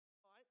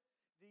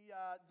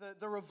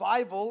the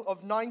revival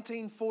of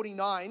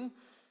 1949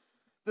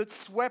 that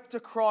swept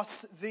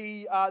across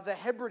the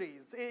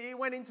Hebrides. It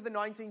went into the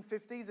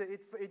 1950s.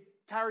 It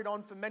carried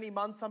on for many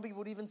months. Some people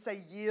would even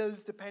say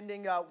years,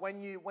 depending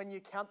when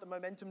you count the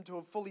momentum to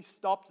have fully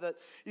stopped, that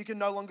you can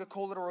no longer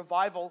call it a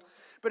revival.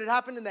 But it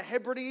happened in the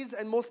Hebrides,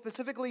 and more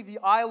specifically the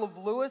Isle of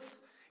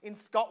Lewis in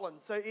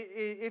Scotland. So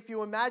if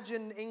you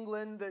imagine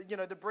England,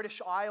 the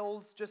British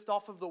Isles just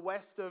off of the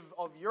west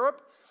of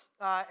Europe,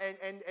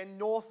 and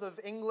north of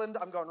England,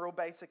 I'm going real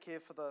basic here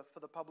for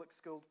the public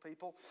schooled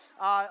people.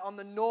 On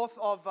the north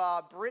of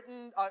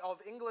Britain, of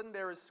England,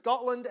 there is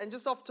Scotland, and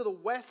just off to the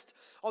west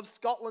of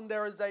Scotland,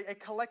 there is a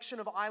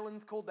collection of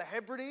islands called the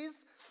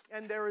Hebrides,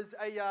 and there is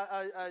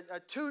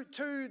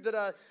two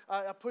that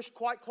are pushed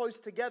quite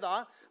close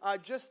together,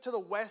 just to the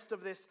west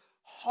of this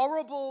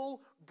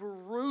horrible,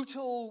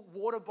 brutal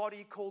water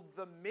body called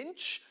the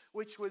Minch,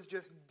 which was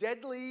just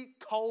deadly,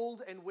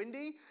 cold, and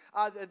windy.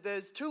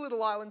 There's two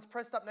little islands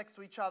pressed up next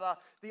to each other,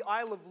 the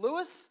Isle of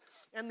Lewis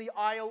and the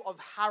Isle of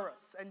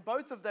Harris. And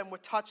both of them were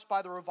touched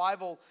by the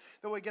revival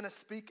that we're going to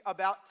speak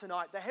about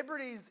tonight. The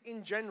Hebrides,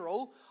 in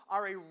general,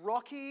 are a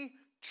rocky,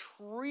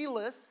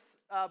 treeless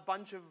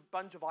bunch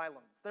of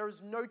islands. There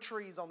is no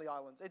trees on the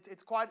islands.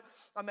 It's quite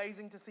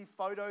amazing to see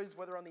photos,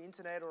 whether on the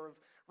internet or of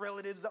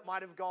relatives that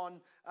might have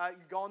gone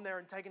there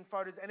and taken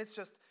photos, and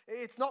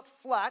it's not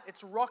flat,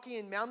 it's rocky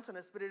and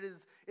mountainous, but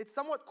it's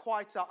somewhat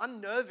quite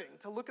unnerving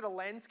to look at a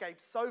landscape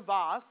so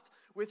vast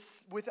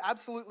with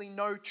absolutely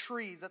no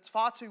trees. It's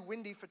far too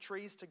windy for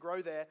trees to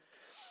grow there.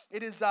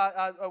 It is,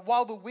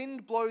 while the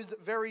wind blows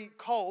very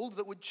cold,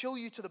 that would chill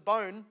you to the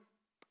bone,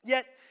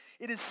 yet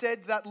it is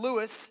said that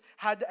Lewis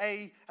had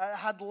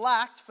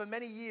lacked for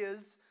many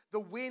years the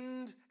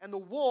wind and the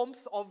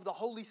warmth of the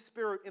Holy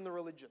Spirit in the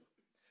religion.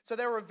 So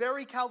they were a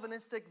very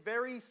Calvinistic,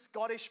 very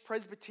Scottish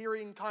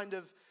Presbyterian kind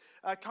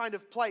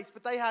of place.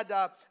 But they had,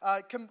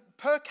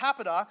 per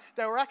capita,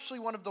 they were actually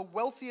one of the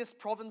wealthiest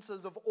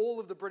provinces of all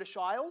of the British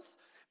Isles,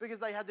 because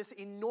they had this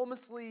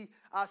enormously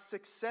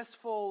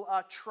successful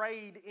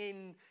trade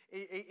in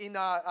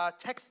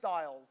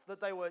textiles that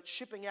they were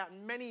shipping out,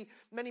 and many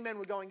men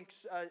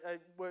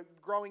were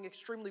growing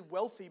extremely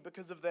wealthy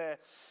because of their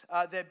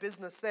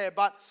business there.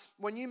 But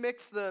when you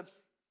mix the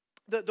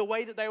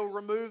way that they were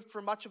removed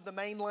from much of the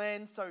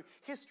mainland, so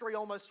history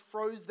almost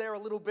froze there a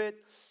little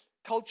bit.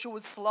 Culture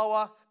was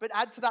slower, but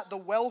add to that the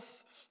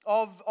wealth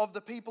of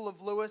the people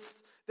of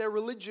Lewis. Their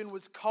religion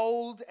was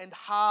cold and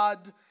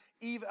hard,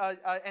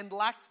 and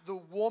lacked the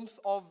warmth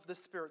of the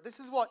Spirit. This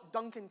is what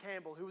Duncan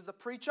Campbell, who was the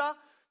preacher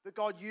that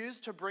God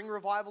used to bring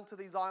revival to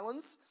these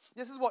islands,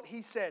 this is what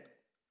he said.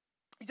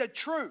 He said,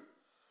 "True,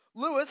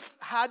 Lewis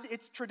had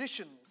its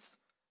traditions.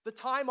 The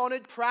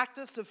time-honored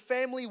practice of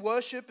family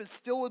worship is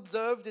still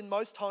observed in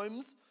most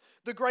homes.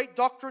 The great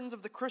doctrines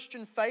of the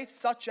Christian faith,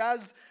 such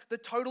as the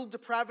total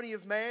depravity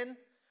of man,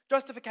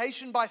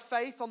 justification by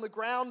faith on the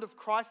ground of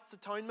Christ's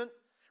atonement,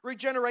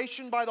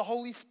 regeneration by the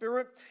Holy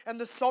Spirit, and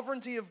the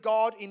sovereignty of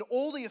God in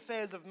all the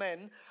affairs of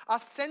men, are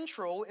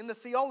central in the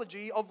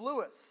theology of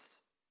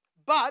Lewis.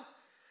 But,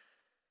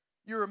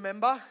 you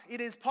remember, it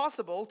is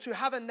possible to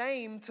have a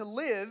name to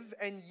live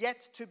and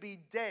yet to be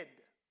dead,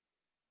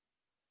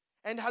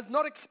 and has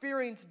not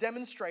experience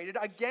demonstrated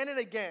again and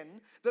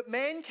again that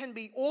man can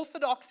be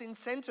orthodox in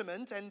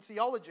sentiment and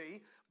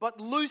theology, but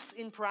loose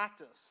in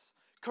practice.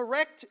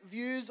 Correct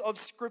views of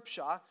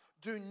Scripture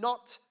do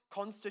not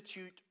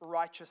constitute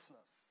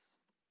righteousness."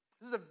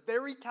 This is a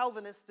very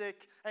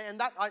Calvinistic, and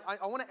that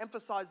I want to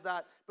emphasize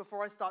that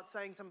before I start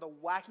saying some of the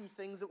wacky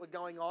things that were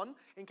going on,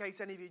 in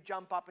case any of you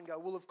jump up and go,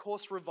 well, of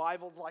course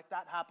revivals like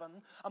that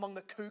happen among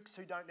the kooks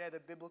who don't know the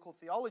biblical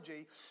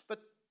theology,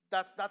 but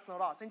that's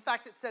not us. In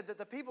fact, it said that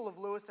the people of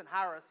Lewis and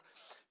Harris,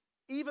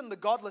 even the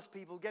godless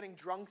people getting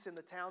drunks in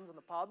the towns and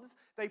the pubs,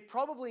 they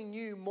probably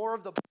knew more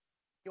of the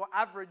your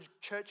average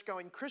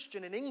church-going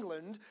Christian in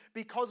England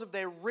because of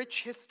their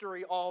rich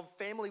history of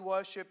family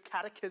worship,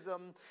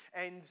 catechism,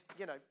 and,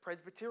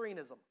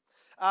 Presbyterianism.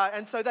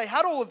 And so they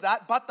had all of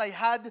that, but they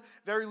had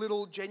very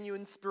little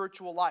genuine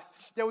spiritual life.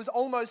 There was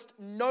almost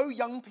no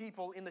young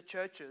people in the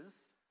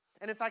churches.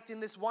 And in fact, in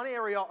this one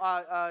area,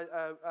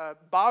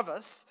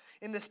 Barvas,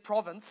 in this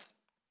province,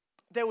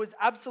 there was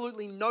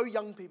absolutely no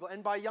young people.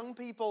 And by young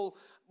people,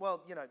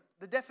 well,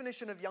 the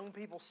definition of young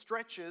people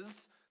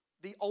stretches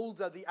the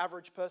older the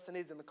average person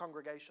is in the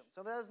congregation.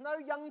 So there's no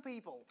young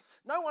people,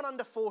 no one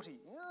under 40.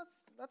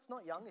 That's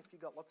not young if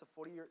you've got lots of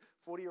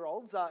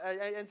 40-year-olds.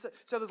 And so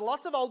there's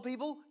lots of old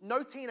people,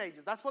 no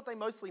teenagers. That's what they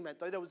mostly meant,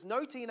 though. There was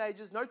no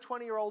teenagers, no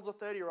 20-year-olds or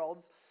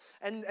 30-year-olds.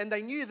 And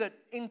they knew that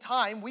in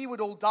time we would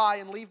all die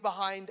and leave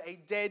behind a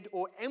dead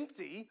or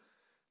empty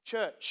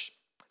church.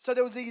 So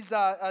there was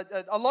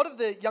a lot of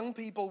the young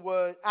people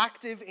were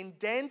active in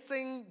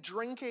dancing,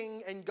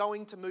 drinking, and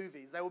going to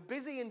movies. They were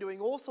busy in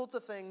doing all sorts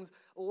of things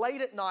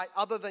late at night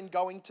other than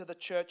going to the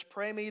church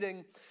prayer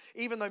meeting,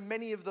 even though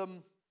many of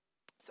them,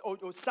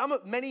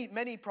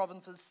 many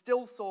provinces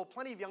still saw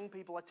plenty of young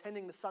people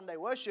attending the Sunday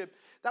worship.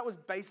 That was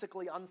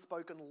basically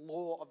unspoken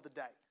law of the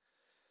day.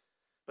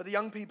 But the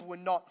young people were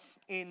not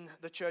in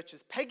the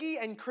churches. Peggy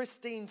and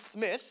Christine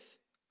Smith,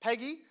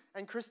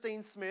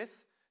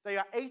 they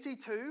are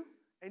 82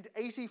 and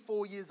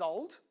 84 years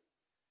old.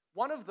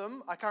 One of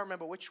them, I can't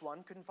remember which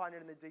one, couldn't find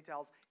it in the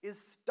details, is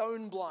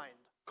stone blind,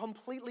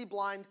 completely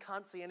blind,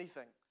 can't see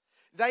anything.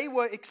 They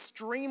were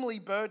extremely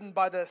burdened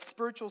by the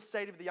spiritual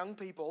state of the young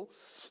people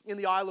in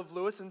the Isle of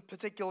Lewis, in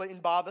particular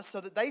in Barvis,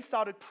 so that they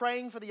started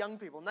praying for the young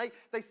people. And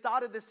they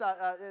started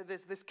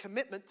this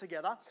commitment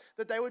together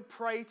that they would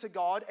pray to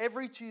God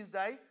every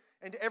Tuesday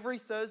and every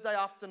Thursday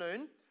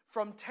afternoon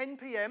from 10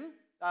 p.m.,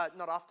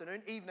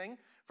 evening,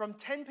 from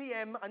 10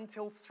 p.m.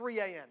 until 3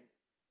 a.m.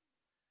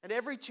 And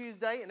every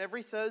Tuesday and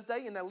every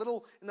Thursday in their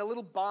little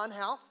barn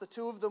house, the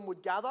two of them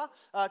would gather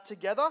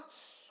together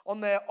on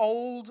their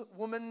old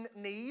woman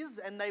knees,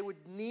 and they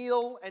would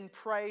kneel and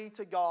pray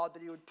to God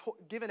that He would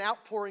give an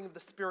outpouring of the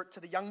Spirit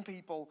to the young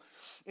people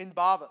in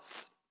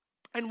Barvis.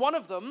 And one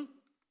of them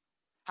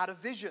had a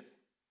vision.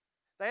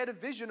 They had a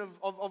vision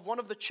of one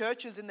of the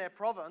churches in their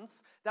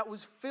province that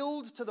was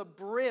filled to the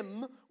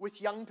brim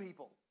with young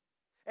people.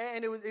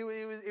 And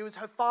it was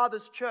her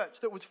father's church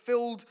that was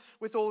filled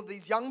with all of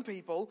these young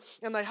people.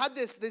 And they had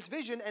this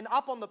vision, and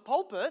up on the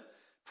pulpit,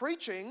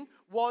 preaching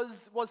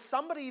was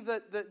somebody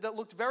that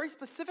looked very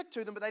specific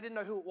to them, but they didn't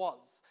know who it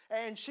was.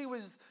 And she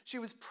was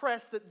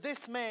pressed that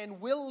this man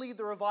will lead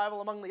the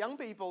revival among the young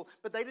people,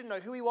 but they didn't know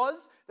who he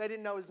was. They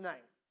didn't know his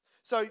name.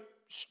 So,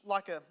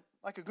 like a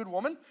good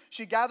woman,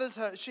 she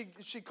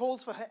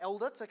calls for her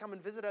elder to come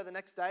and visit her the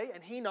next day,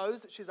 and he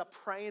knows that she's a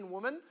praying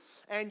woman,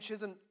 and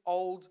she's an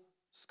old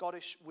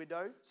Scottish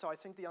widow. So I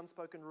think the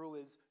unspoken rule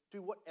is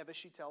do whatever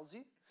she tells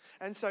you.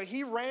 And so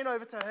he ran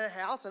over to her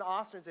house and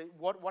asked her and said,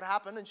 what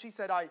happened? And she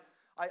said, I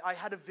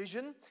had a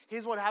vision.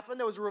 Here's what happened.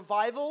 There was a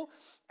revival,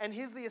 and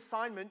here's the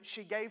assignment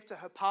she gave to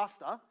her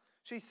pastor.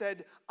 She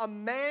said, a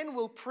man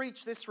will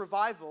preach this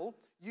revival.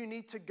 You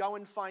need to go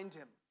and find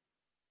him.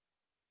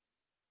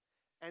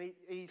 And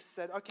he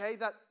said, okay,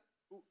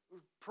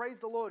 praise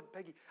the Lord,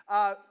 Peggy.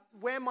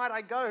 Where might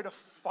I go to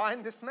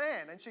find this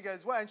man? And she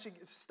goes, well, and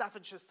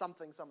Staffordshire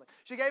something.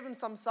 She gave him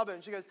some suburb,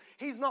 and she goes,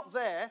 he's not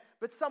there,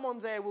 but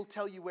someone there will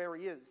tell you where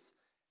he is.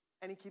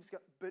 And he keeps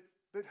going,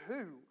 but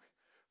who?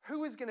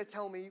 Who is going to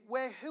tell me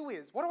where who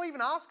is? What do I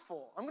even ask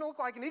for? I'm going to look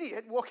like an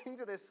idiot walking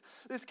to this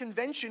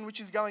convention which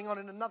is going on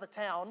in another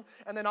town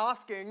and then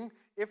asking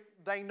if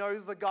they know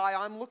the guy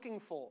I'm looking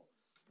for.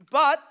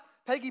 But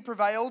Peggy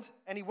prevailed,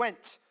 and he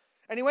went.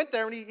 And he went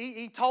there and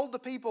he told the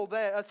people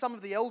there, some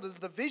of the elders,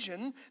 the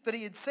vision that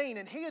he had seen.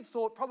 And he had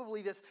thought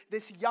probably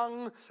this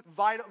young,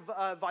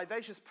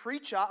 vivacious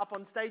preacher up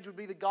on stage would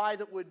be the guy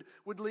that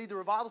would lead the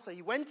revival. So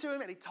he went to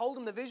him and he told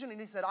him the vision, and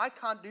he said, I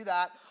can't do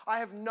that. I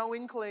have no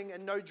inkling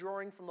and no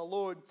drawing from the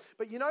Lord.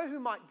 But you know who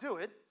might do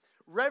it?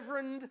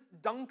 Reverend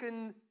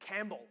Duncan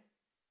Campbell.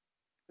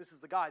 This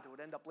is the guy that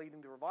would end up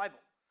leading the revival.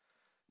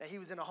 Now, he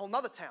was in a whole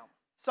nother town.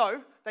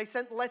 So they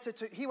sent a letter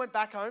he went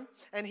back home,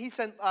 and he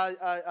sent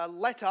a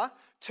letter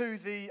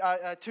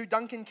to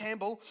Duncan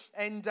Campbell,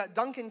 and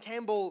Duncan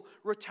Campbell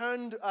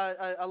returned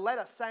a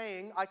letter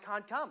saying, I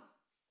can't come.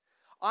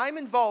 I'm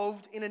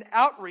involved in an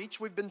outreach.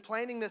 We've been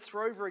planning this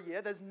for over a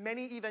year. There's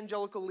many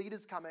evangelical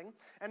leaders coming,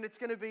 and it's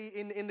going to be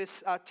in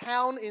this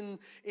town in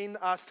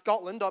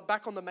Scotland,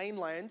 back on the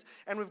mainland.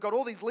 And we've got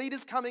all these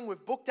leaders coming.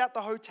 We've booked out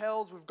the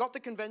hotels. We've got the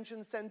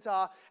convention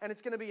center, and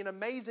it's going to be an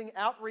amazing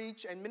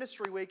outreach and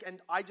ministry week, and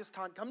I just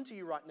can't come to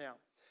you right now.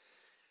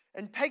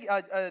 And Peggy,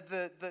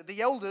 the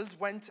elders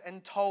went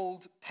and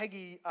told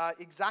Peggy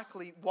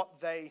exactly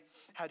what they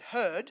had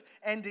heard.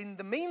 And in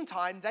the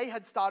meantime, they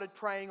had started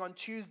praying on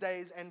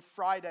Tuesdays and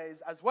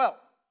Fridays as well.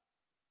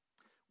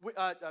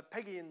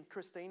 Peggy and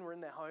Christine were in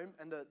their home,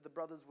 and the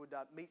brothers would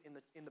meet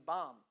in the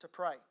barn to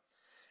pray.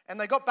 And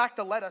they got back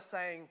the letter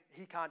saying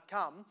he can't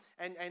come.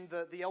 And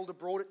the elder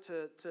brought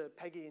it to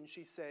Peggy, and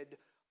she said,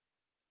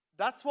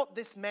 that's what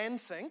this man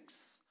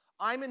thinks.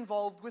 I'm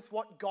involved with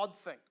what God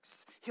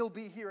thinks. He'll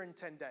be here in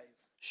 10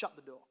 days. Shut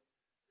the door.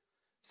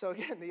 So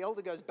again, the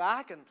elder goes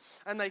back,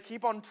 and they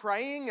keep on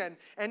praying.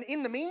 And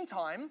in the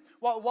meantime,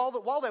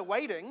 while they're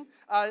waiting,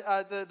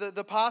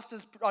 the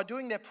pastors are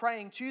doing their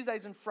praying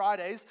Tuesdays and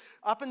Fridays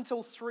up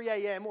until 3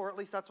 a.m., or at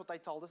least that's what they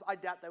told us. I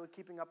doubt they were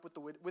keeping up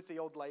with the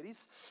old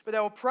ladies. But they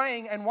were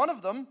praying, and one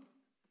of them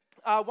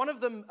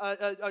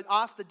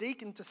asked the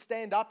deacon to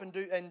stand up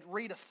and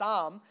read a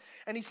psalm.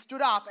 And he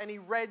stood up and he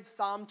read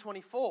Psalm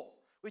 24.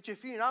 Which,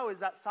 if you know, is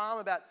that psalm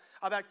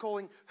about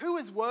calling who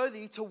is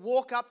worthy to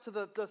walk up to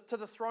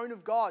the throne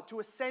of God, to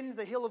ascend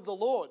the hill of the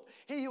Lord.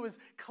 He who is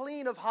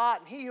clean of heart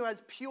and he who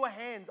has pure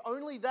hands,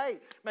 only they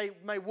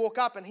may walk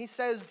up. And he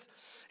says,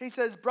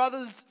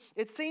 brothers,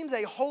 it seems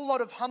a whole lot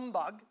of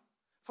humbug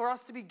for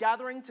us to be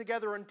gathering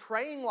together and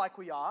praying like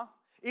we are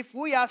if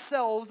we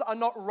ourselves are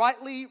not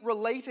rightly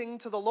relating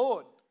to the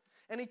Lord.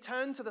 And he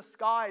turned to the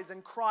skies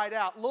and cried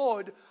out,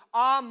 Lord,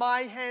 are my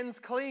hands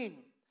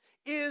clean?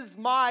 Is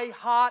my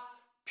heart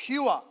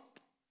pure?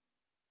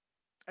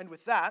 And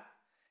with that,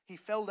 he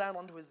fell down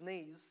onto his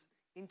knees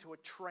into a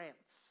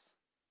trance.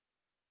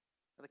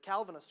 The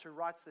Calvinist who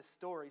writes this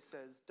story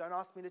says, don't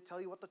ask me to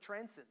tell you what the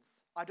trance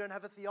is. I don't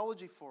have a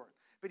theology for it.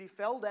 But he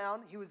fell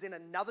down. He was in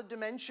another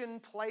dimension,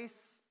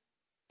 place,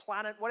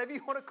 planet, whatever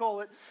you want to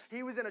call it.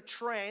 He was in a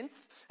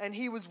trance, and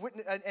he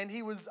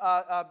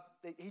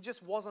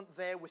just wasn't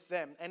there with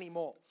them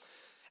anymore.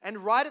 And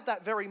right at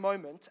that very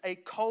moment, a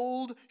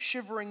cold,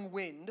 shivering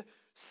wind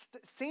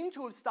seemed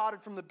to have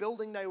started from the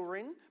building they were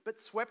in,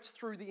 but swept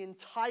through the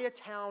entire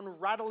town,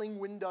 rattling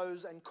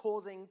windows and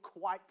causing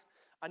quite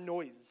a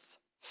noise.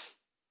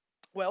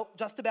 Well,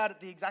 just about at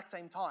the exact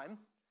same time,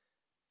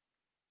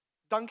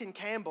 Duncan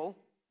Campbell,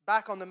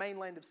 back on the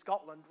mainland of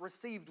Scotland,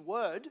 received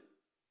word,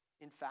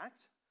 in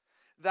fact,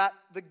 that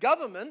the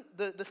government,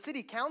 the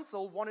city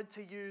council, wanted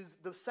to use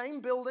the same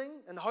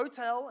building and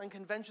hotel and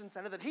convention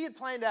centre that he had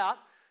planned out.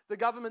 The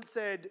government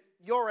said,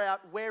 you're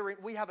out,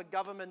 we have a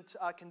government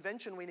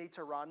convention we need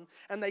to run.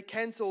 And they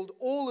cancelled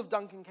all of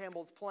Duncan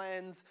Campbell's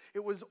plans.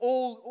 It was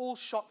all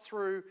shot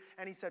through.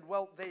 And he said,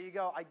 well, there you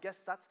go. I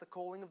guess that's the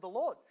calling of the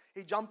Lord.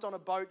 He jumped on a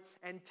boat,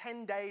 and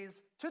 10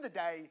 days to the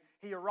day,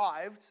 he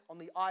arrived on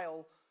the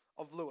Isle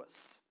of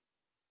Lewis.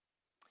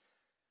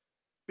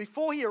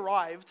 Before he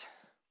arrived,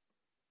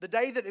 the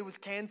day that it was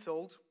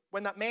cancelled,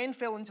 when that man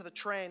fell into the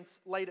trance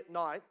late at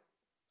night,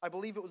 I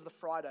believe it was the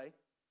Friday,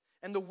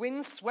 and the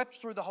wind swept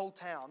through the whole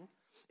town,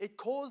 it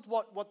caused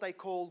what they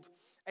called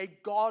a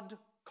God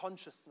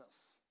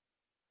consciousness.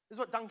 This is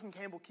what Duncan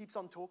Campbell keeps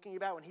on talking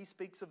about when he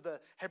speaks of the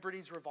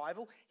Hebrides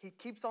revival. He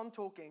keeps on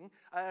talking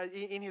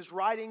in his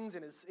writings,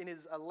 in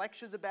his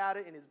lectures about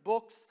it, in his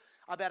books,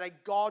 about a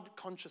God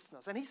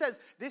consciousness. And he says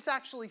this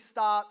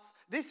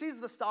is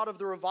the start of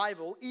the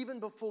revival, even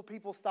before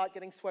people start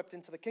getting swept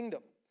into the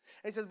kingdom.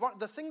 And he says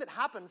the thing that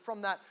happened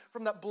from that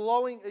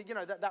blowing,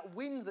 that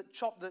wind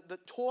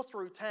that tore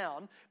through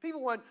town,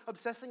 people weren't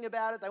obsessing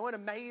about it. They weren't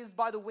amazed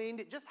by the wind.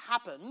 It just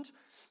happened.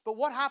 But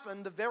what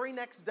happened the very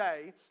next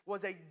day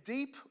was a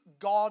deep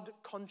God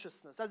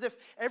consciousness, as if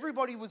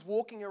everybody was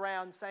walking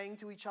around saying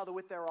to each other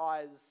with their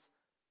eyes,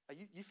 are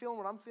you feeling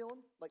what I'm feeling?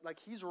 Like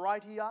he's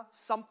right here.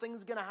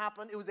 Something's going to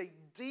happen. It was a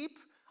deep,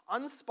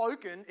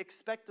 unspoken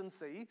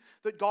expectancy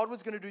that God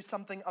was going to do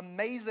something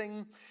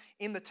amazing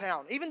in the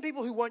town. Even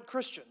people who weren't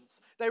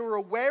Christians, they were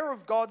aware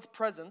of God's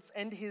presence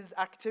and his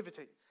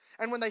activity.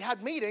 And when they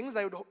had meetings,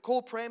 they would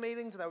call prayer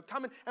meetings, and they would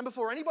come in, and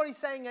before anybody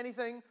saying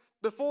anything,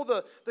 before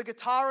the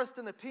guitarist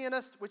and the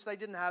pianist, which they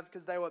didn't have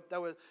because they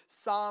were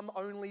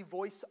psalm-only,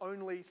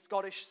 voice-only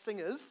Scottish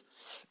singers,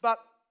 but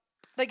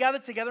they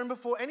gathered together, and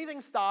before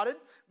anything started,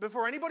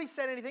 before anybody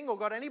said anything or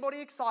got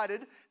anybody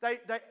excited,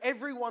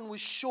 everyone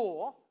was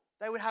sure.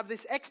 They would have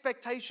this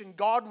expectation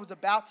God was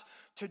about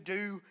to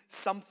do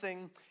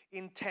something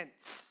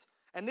intense.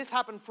 And this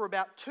happened for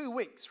about 2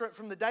 weeks.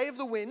 From the day of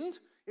the wind,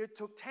 it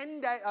took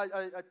 10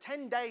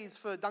 days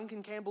for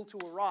Duncan Campbell to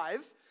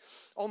arrive,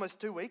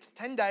 almost 2 weeks,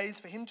 10 days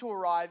for him to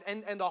arrive,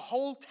 and the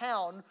whole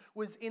town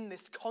was in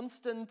this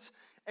constant,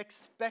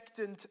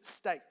 expectant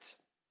state.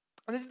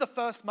 And this is the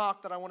first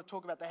mark that I want to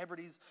talk about the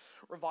Hebrides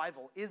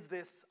revival, is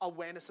this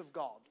awareness of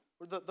God.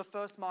 The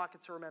first marker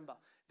to remember.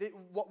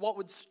 What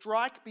would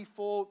strike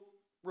before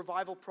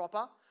revival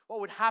proper, what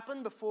would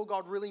happen before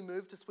God really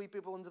moved to sweep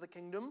people into the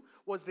kingdom,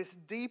 was this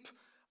deep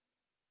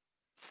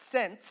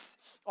sense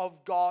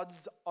of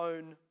God's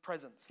own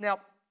presence. Now,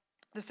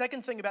 the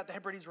second thing about the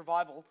Hebrides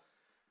revival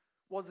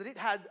was that it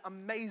had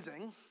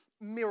amazing,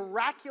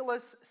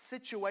 miraculous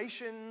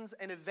situations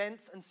and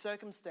events and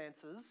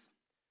circumstances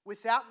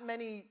without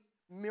many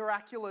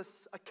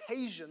miraculous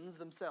occasions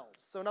themselves.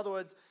 So in other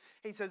words,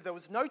 he says there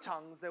was no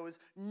tongues, there was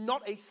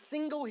not a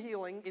single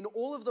healing in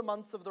all of the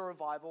months of the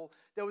revival.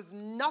 There was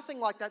nothing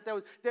like that.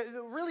 There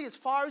really, as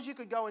far as you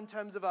could go in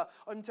terms of a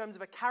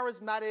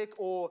charismatic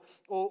or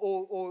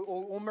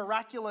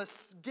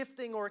miraculous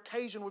gifting or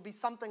occasion would be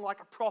something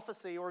like a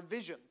prophecy or a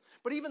vision.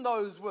 But even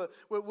those were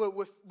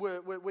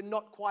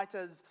not quite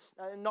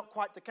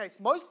the case.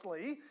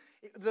 Mostly,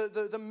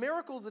 the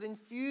miracles that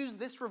infused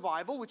this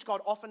revival, which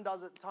God often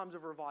does at times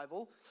of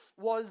revival,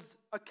 was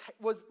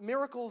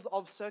miracles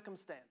of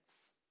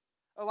circumstance.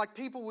 Like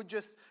people would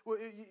just,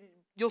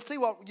 you'll see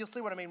what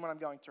I mean when I'm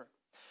going through.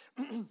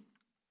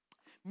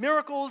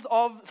 Miracles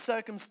of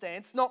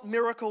circumstance, not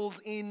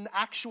miracles in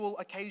actual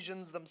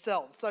occasions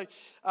themselves. So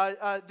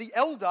the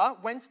elder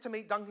went to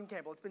meet Duncan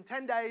Campbell. It's been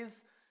 10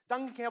 days.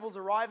 Duncan Campbell's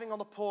arriving on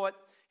the port.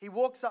 He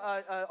walks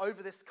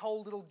over this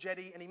cold little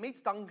jetty, and he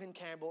meets Duncan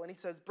Campbell, and he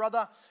says,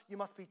 brother, you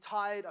must be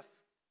tired, a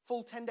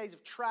full 10 days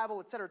of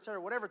travel,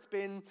 etc., whatever it's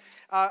been.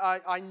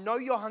 I know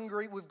you're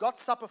hungry. We've got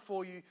supper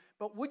for you,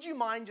 but would you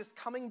mind just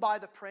coming by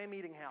the prayer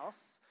meeting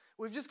house?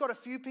 We've just got a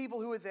few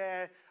people who are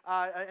there,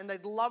 and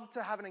they'd love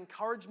to have an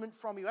encouragement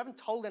from you. I haven't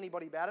told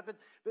anybody about it,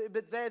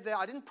 but they're there.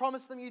 I didn't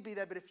promise them you'd be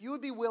there, but if you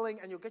would be willing,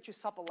 and you'll get your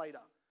supper later.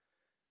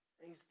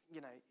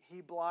 He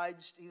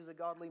obliged. He was a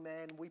godly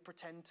man. We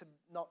pretend to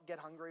not get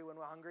hungry when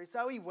we're hungry.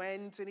 So he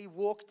went, and he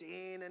walked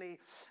in,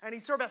 and he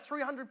saw about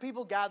 300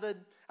 people gathered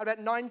at about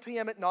 9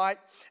 p.m. at night,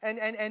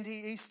 and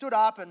he stood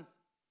up, and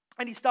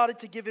he started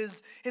to give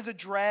his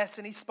address,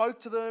 and he spoke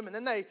to them, and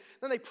then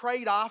they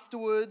prayed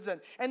afterwards,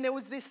 and there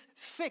was this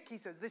thick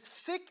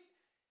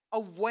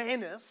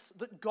awareness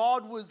that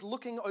God was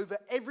looking over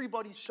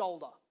everybody's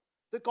shoulder,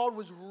 that God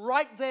was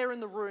right there in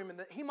the room and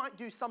that he might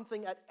do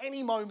something at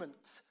any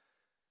moment.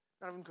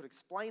 None of them could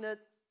explain it,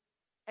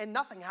 and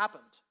nothing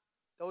happened.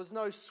 There was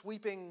no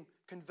sweeping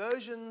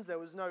conversions. There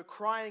was no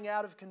crying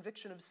out of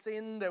conviction of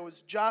sin. There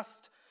was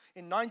just,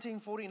 in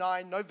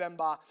 1949,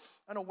 November,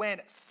 an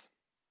awareness.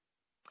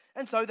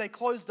 And so they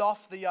closed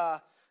off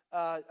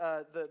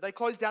they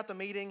closed out the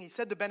meeting. He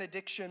said the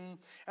benediction,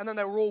 and then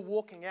they were all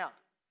walking out.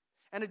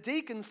 And a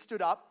deacon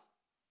stood up,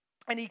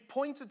 and he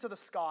pointed to the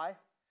sky,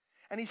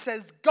 and he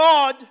says,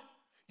 God,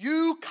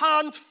 you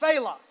can't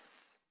fail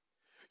us.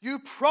 You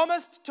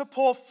promised to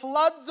pour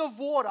floods of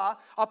water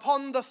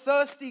upon the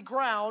thirsty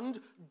ground.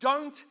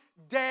 Don't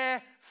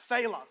dare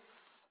fail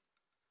us.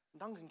 And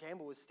Duncan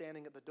Campbell was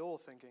standing at the door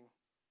thinking,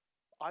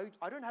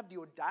 I don't have the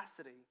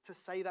audacity to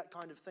say that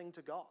kind of thing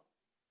to God.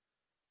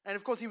 And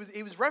of course, he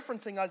was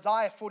referencing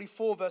Isaiah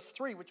 44, verse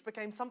 3, which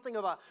became something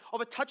of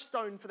a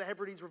touchstone for the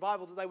Hebrides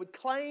revival that they would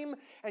claim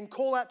and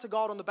call out to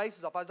God on the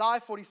basis of.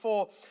 Isaiah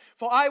 44,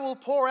 for I will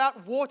pour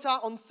out water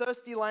on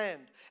thirsty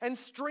land and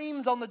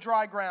streams on the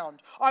dry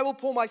ground. I will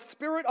pour my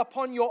spirit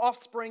upon your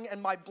offspring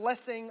and my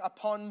blessing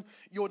upon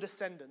your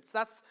descendants.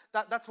 That's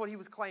what he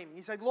was claiming.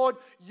 He said, Lord,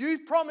 you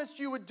promised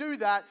you would do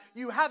that.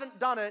 You haven't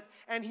done it.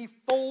 And he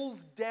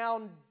falls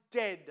down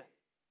dead.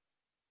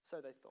 So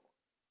they thought.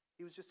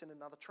 He was just in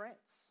another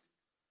trance.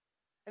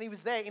 And he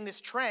was there in this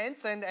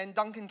trance, and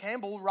Duncan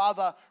Campbell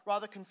rather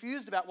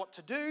confused about what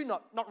to do,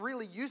 not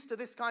really used to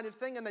this kind of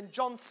thing. And then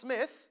John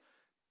Smith,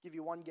 give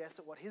you one guess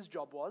at what his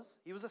job was.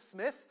 He was a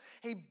smith.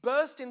 He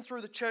burst in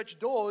through the church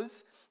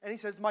doors, and he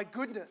says, my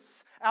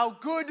goodness, our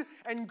good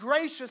and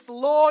gracious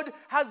Lord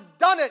has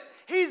done it.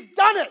 He's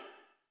done it.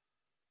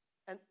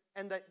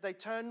 And they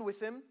turn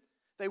with him.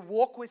 They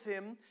walk with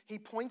him. He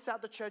points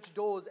out the church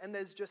doors, and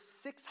there's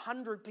just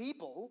 600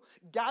 people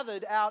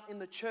gathered out in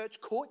the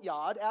church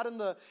courtyard, out in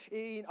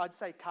I'd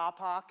say car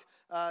park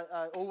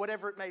or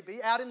whatever it may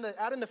be, out in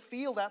the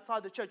field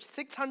outside the church.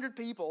 600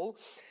 people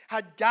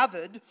had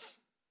gathered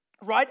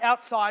right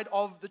outside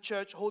of the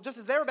church hall, just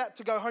as they're about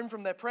to go home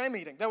from their prayer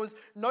meeting. There was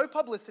no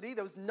publicity.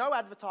 There was no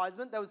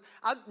advertisement.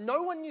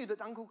 No one knew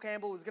that Uncle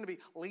Campbell was going to be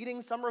leading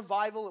some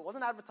revival. It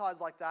wasn't advertised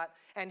like that.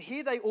 And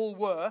here they all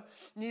were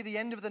near the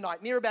end of the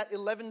night, near about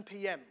 11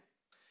 p.m.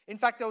 In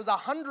fact, there was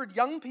 100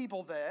 young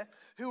people there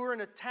who were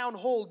in a town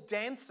hall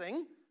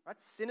dancing. Right?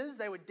 Sinners,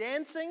 they were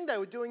dancing, they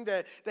were doing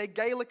their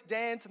Gaelic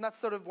dance, and that's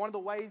sort of one of the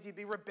ways you'd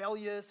be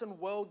rebellious and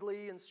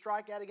worldly and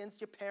strike out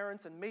against your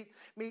parents and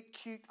meet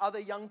cute other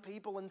young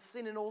people and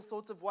sin in all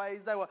sorts of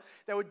ways.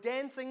 They were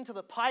dancing to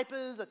the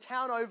pipers a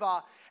town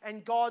over,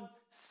 and God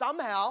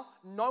somehow,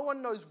 no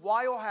one knows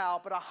why or how,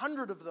 but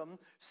 100 of them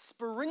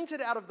sprinted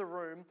out of the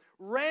room,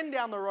 ran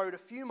down the road a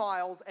few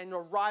miles, and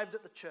arrived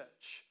at the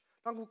church.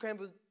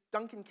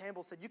 Duncan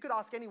Campbell said, you could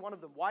ask any one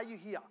of them, why are you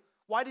here?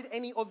 Why did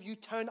any of you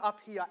turn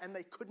up here? And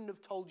they couldn't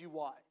have told you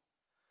why.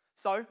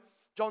 So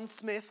John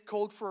Smith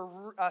called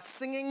for a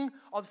singing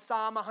of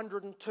Psalm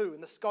 102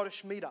 in the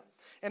Scottish meter.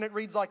 And it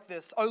reads like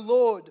this: O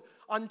Lord,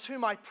 unto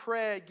my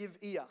prayer give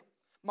ear.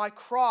 My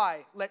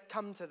cry let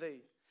come to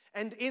thee.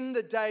 And in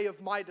the day of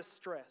my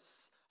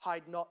distress,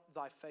 hide not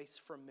thy face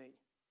from me.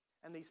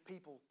 And these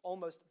people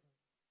almost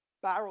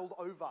barreled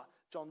over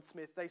John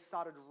Smith. They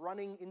started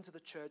running into the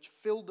church,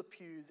 filled the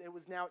pews. It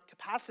was now at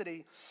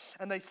capacity,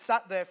 and they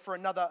sat there for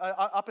another,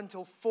 up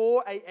until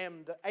 4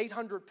 a.m. The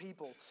 800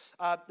 people,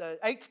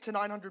 8 to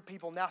 900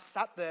 people now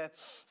sat there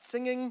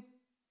singing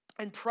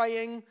and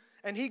praying.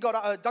 And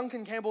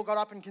Duncan Campbell got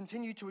up and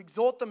continued to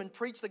exhort them and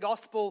preach the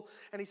gospel.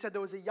 And he said there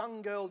was a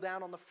young girl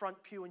down on the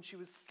front pew, and she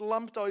was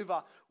slumped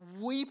over,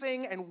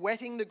 weeping and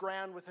wetting the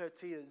ground with her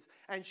tears.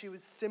 And she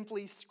was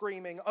simply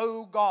screaming,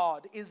 "Oh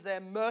God, is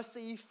there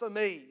mercy for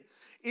me?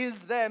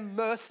 Is there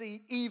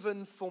mercy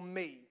even for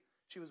me?"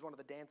 She was one of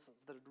the dancers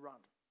that had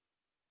run.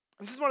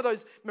 This is one of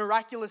those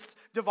miraculous,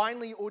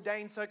 divinely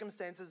ordained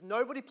circumstances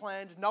nobody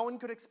planned, no one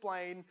could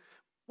explain.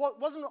 What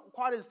wasn't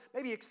quite as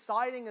maybe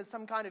exciting as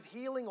some kind of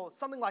healing or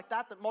something like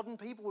that modern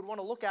people would want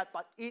to look at,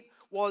 but it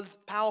was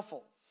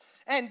powerful.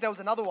 And there was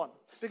another one,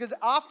 because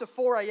after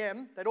 4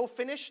 a.m., they'd all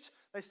finished.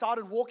 They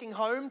started walking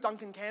home.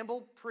 Duncan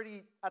Campbell,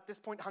 pretty, at this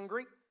point,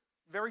 hungry,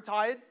 very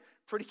tired,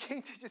 pretty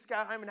keen to just go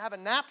home and have a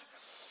nap.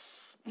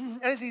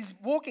 And as he's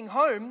walking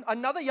home,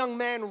 another young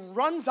man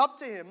runs up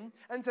to him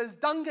and says,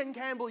 "Duncan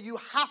Campbell, you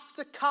have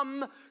to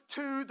come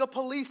to the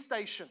police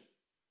station."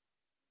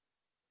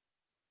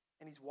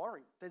 And he's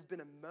worried. There's been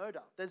a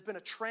murder. There's been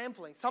a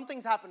trampling.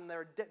 Something's happened.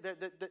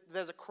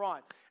 There's a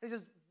crime. And he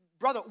says,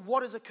 "Brother,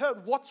 what has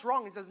occurred? What's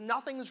wrong?" He says,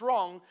 "Nothing's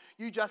wrong.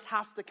 You just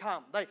have to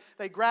come."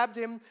 They grabbed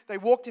him. They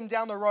walked him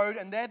down the road,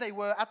 and there they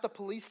were at the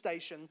police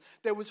station.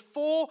 There was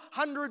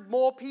 400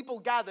 more people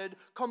gathered,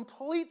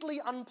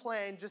 completely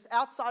unplanned, just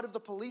outside of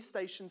the police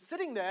station,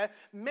 sitting there,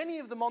 many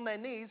of them on their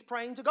knees,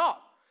 praying to God.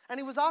 And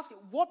he was asking,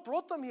 what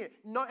brought them here?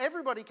 No,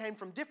 everybody came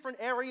from different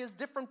areas,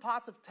 different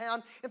parts of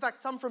town. In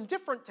fact, some from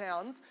different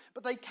towns.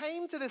 But they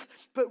came to this,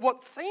 but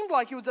what seemed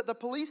like he was at the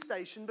police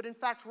station, but in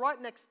fact, right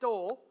next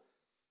door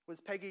was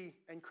Peggy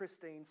and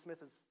Christine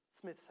Smith's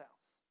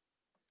house.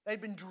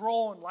 They'd been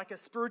drawn like a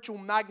spiritual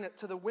magnet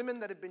to the women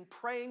that had been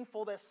praying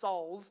for their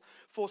souls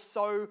for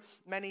so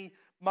many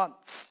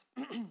months.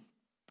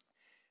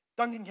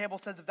 Duncan Campbell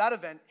says of that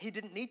event, he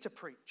didn't need to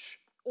preach.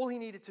 All he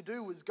needed to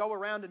do was go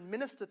around and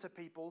minister to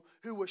people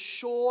who were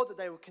sure that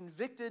they were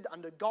convicted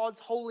under God's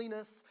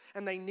holiness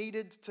and they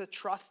needed to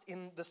trust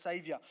in the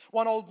Savior.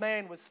 One old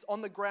man was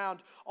on the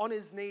ground, on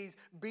his knees,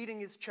 beating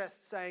his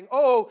chest, saying,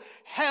 "Oh,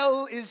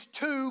 hell is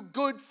too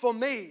good for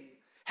me.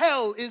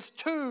 Hell is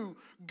too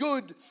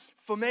good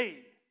for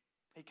me."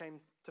 He came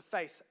to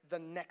faith the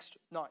next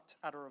night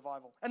at a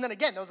revival. And then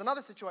again, there was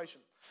another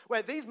situation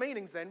where these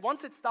meetings then,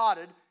 once it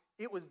started,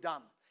 it was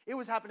done. It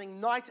was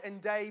happening night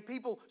and day.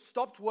 People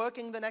stopped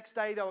working the next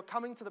day. They were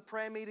coming to the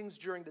prayer meetings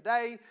during the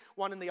day,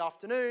 one in the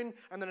afternoon,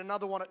 and then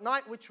another one at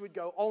night, which would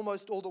go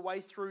almost all the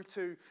way through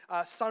to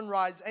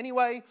sunrise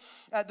anyway.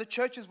 The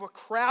churches were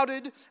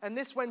crowded, and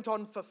this went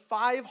on for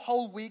 5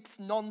 whole weeks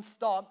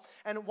non-stop.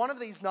 And one of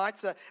these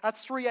nights at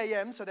 3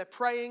 a.m., so they're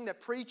praying, they're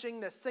preaching,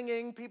 they're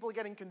singing, people are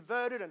getting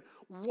converted and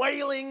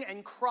wailing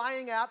and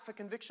crying out for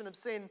conviction of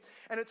sin.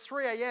 And at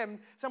 3 a.m.,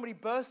 somebody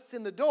bursts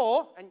in the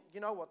door, and you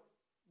know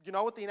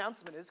what the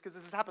announcement is, because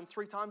this has happened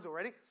 3 times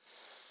already.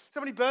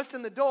 Somebody bursts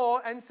in the door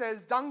and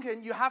says,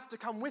 "Duncan, you have to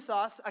come with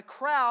us. A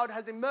crowd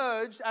has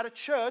emerged at a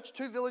church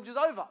 2 villages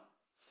over."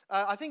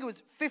 I think it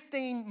was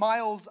 15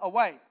 miles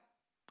away.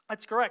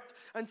 That's correct.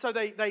 And so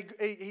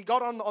he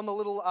got on the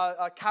little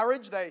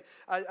carriage. The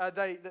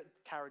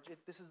carriage.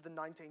 This is the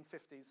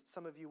 1950s.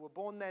 Some of you were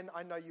born then.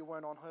 I know you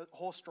weren't on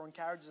horse-drawn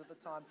carriages at the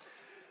time.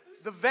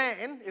 The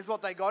van is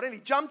what they got in.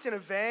 He jumped in a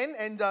van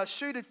and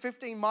shooted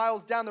 15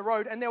 miles down the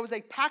road, and there was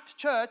a packed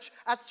church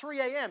at 3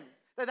 a.m.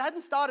 They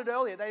hadn't started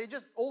earlier. They had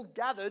just all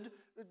gathered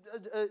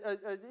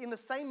in the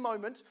same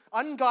moment,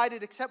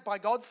 unguided except by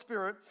God's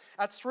Spirit,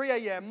 at 3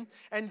 a.m.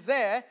 And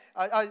there,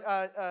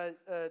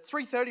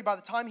 3:30 by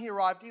the time he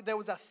arrived, there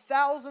was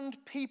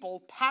 1,000 people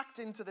packed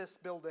into this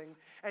building.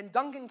 And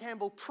Duncan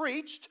Campbell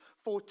preached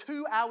for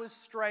 2 hours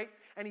straight,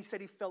 and he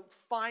said he felt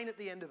fine at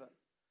the end of it.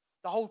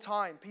 The whole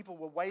time, people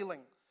were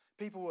wailing.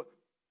 People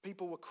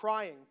were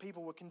crying.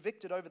 People were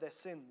convicted over their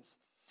sins.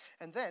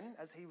 And then,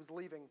 as he was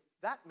leaving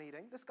that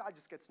meeting, this guy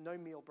just gets no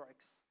meal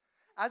breaks.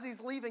 As he's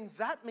leaving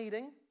that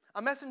meeting,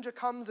 a messenger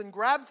comes and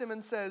grabs him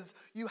and says,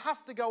 "You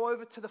have to go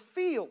over to the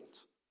field.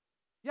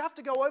 You have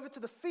to go over to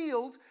the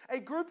field. A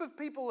group of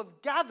people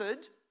have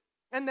gathered,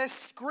 and they're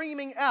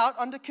screaming out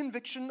under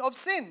conviction of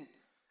sin."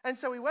 And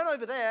so he went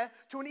over there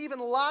to an even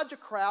larger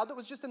crowd that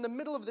was just in the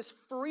middle of this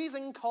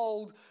freezing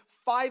cold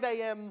 5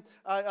 a.m.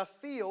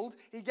 Field.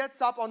 He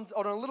gets up on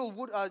a little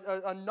wood,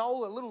 a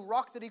knoll, a little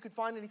rock that he could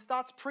find, and he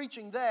starts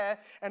preaching there.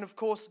 And of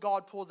course,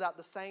 God pours out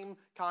the same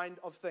kind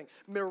of thing.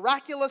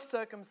 Miraculous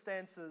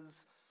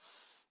circumstances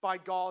by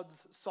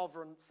God's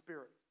sovereign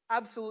Spirit.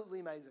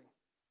 Absolutely amazing.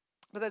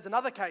 But there's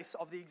another case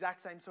of the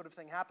exact same sort of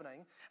thing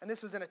happening, and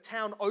this was in a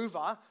town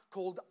over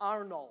called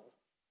Arnol.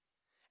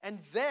 And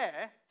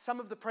there, some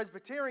of the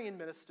Presbyterian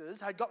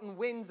ministers had gotten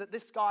wind that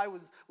this guy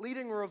was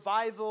leading a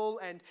revival,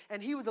 and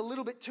he was a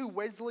little bit too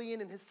Wesleyan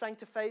in his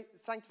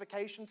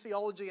sanctification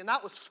theology, and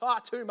that was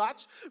far too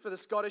much for the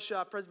Scottish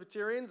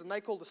Presbyterians, and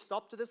they called a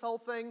stop to this whole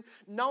thing.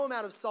 No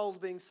amount of souls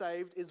being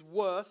saved is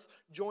worth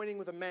joining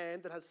with a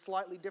man that has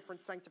slightly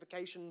different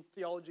sanctification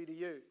theology to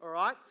you, all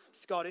right?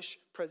 Scottish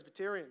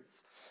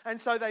Presbyterians. And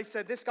so they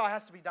said, this guy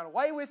has to be done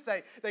away with.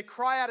 They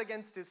cry out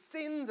against his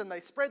sins, and they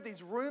spread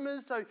these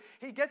rumors. So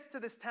he gets to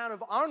this town of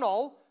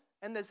Arnol,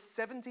 and there's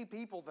 70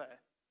 people there.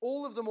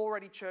 All of them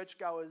already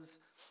churchgoers.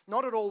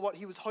 Not at all what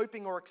he was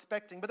hoping or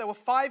expecting, but there were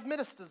 5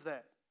 ministers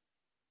there.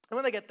 And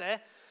when they get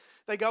there,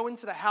 they go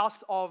into the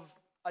house of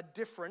a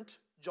different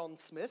John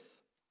Smith.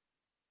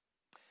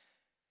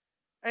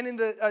 And in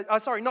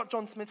not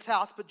John Smith's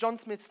house, but John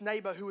Smith's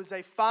neighbor, who was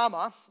a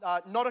farmer,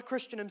 not a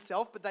Christian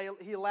himself, but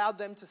he allowed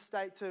them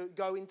to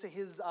go into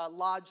his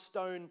large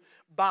stone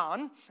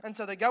barn. And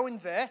so they go in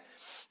there,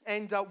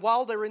 and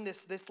while they're in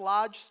this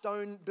large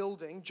stone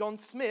building, John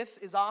Smith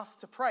is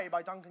asked to pray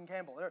by Duncan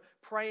Campbell. They're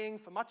praying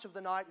for much of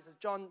the night. He says,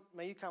 "John,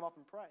 may you come up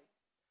and pray?"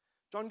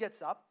 John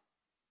gets up,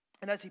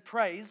 and as he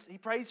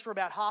prays for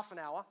about half an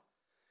hour,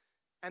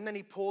 and then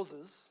he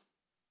pauses,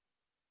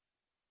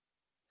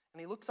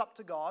 and he looks up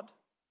to God,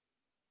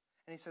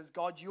 and he says,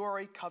 "God, you are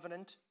a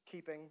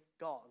covenant-keeping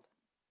God.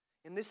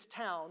 In this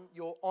town,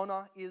 your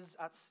honor is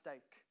at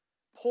stake.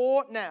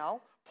 Pour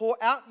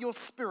out your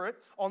Spirit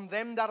on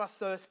them that are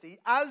thirsty,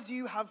 as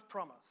you have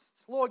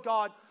promised." Lord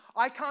God,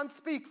 I can't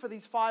speak for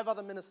these 5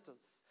 other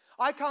ministers.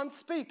 I can't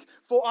speak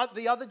for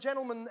the other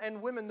gentlemen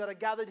and women that are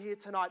gathered here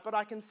tonight, but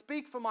I can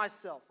speak for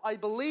myself. I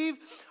believe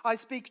I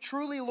speak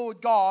truly,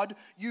 Lord God.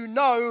 You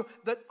know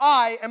that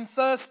I am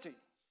thirsty.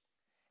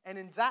 And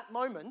in that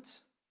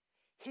moment,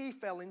 he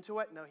fell into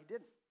it. No, he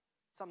didn't.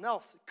 Something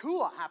else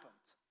cooler happened.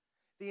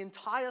 The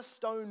entire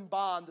stone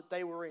barn that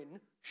they were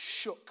in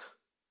shook.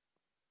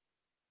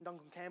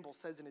 Duncan Campbell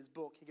says in his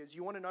book, he goes,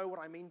 "You want to know what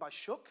I mean by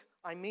shook?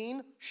 I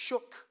mean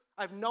shook."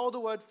 I have no other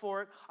word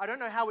for it. I don't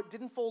know how it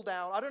didn't fall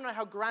down. I don't know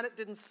how granite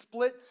didn't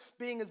split,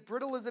 being as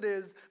brittle as it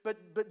is,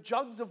 but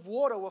jugs of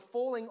water were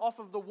falling off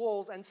of the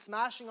walls and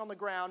smashing on the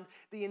ground.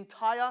 The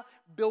entire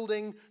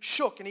building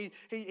shook. And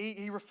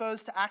he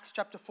refers to Acts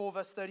chapter 4,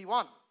 verse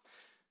 31.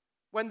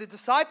 When the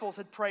disciples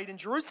had prayed in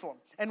Jerusalem.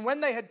 And when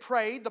they had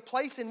prayed, the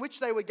place in which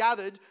they were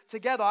gathered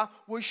together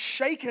was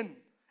shaken.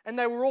 And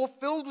they were all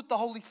filled with the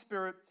Holy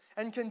Spirit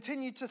and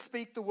continued to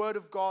speak the word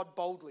of God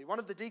boldly. One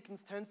of the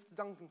deacons turns to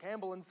Duncan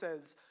Campbell and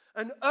says,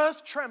 "An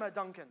earth tremor,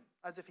 Duncan,"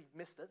 as if he'd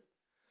missed it.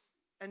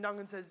 And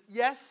Duncan says,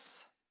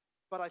 "Yes,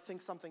 but I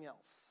think something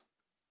else."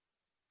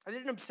 They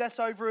didn't obsess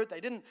over it.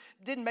 They didn't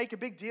make a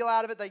big deal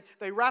out of it.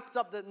 They wrapped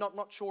up the,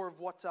 not sure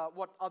of what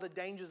other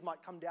dangers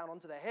might come down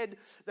onto their head.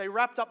 They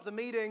wrapped up the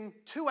meeting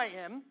 2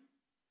 a.m.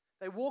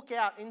 They walk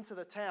out into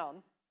the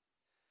town,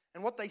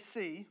 and what they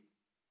see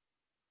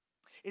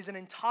is an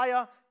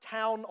entire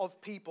town of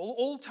people,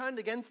 all turned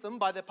against them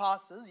by their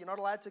pastors. You're not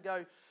allowed to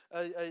go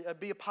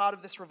be a part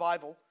of this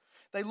revival.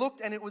 They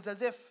looked, and it was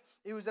as if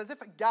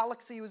a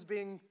galaxy was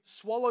being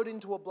swallowed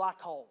into a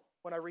black hole.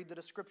 When I read the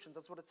descriptions,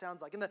 that's what it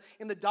sounds like.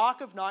 In the dark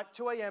of night,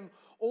 2 a.m.,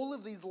 all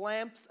of these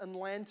lamps and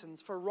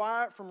lanterns from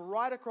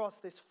right across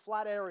this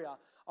flat area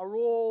are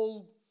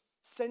all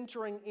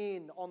centering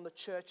in on the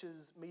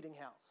church's meeting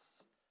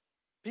house.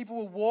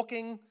 People were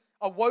walking,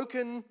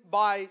 awoken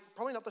by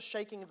probably not the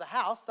shaking of the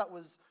house. That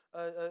was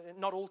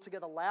not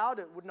altogether loud.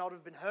 It would not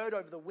have been heard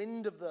over the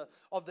wind of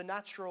the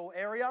natural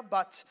area,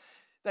 but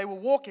they were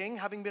walking,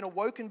 having been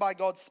awoken by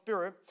God's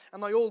Spirit,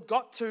 and they all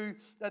got to,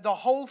 the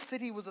whole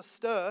city was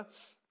astir,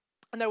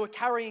 and they were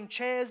carrying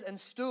chairs and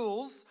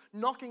stools,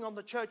 knocking on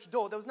the church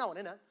door. There was no one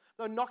in it.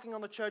 They were knocking on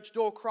the church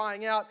door,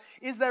 crying out,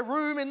 "Is there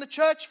room in the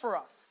church for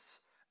us?"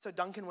 So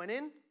Duncan went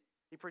in.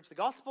 He preached the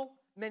gospel.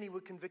 Many were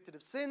convicted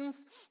of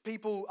sins.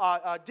 People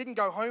didn't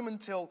go home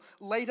until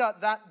later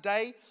that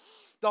day.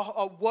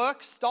 The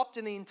work stopped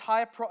in the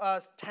entire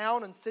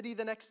town and city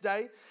the next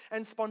day,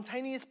 and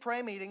spontaneous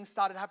prayer meetings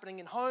started happening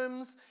in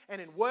homes and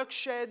in work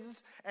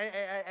sheds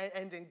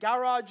and in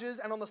garages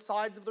and on the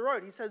sides of the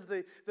road. He says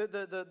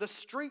the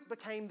street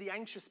became the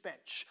anxious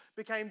bench,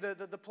 became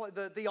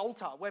the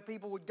altar where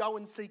people would go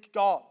and seek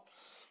God.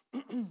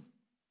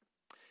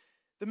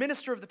 The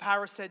minister of the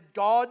parish said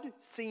God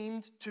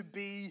seemed to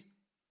be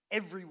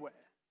everywhere.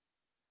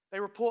 They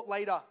report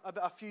later,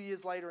 a few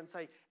years later, and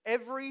say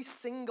every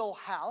single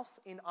house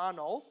in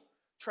Arnold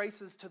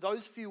traces to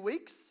those few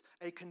weeks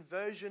a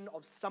conversion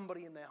of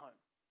somebody in their home.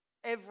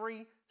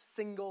 Every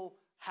single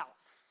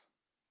house.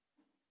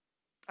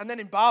 And then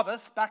in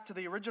Barvis, back to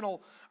the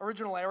original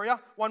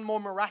area, one more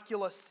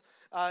miraculous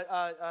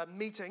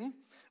meeting.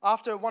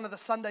 After one of the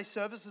Sunday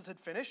services had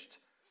finished,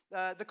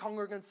 the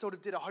congregants sort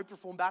of did a Hope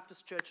Reformed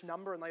Baptist Church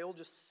number, and they all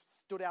just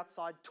stood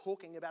outside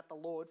talking about the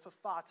Lord for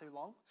far too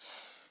long.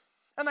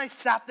 And they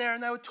sat there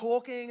and they were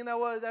talking and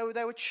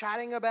they were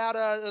chatting about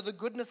the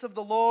goodness of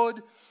the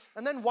Lord.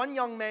 And then one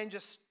young man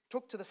just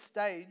took to the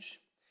stage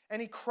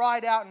and he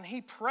cried out and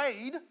he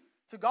prayed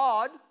to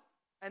God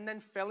and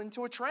then fell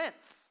into a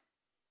trance.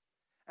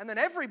 And then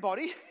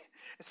everybody,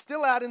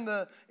 still out in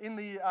the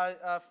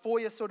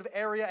foyer sort of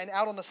area and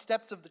out on the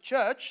steps of the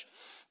church,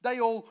 they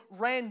all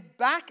ran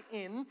back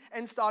in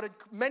and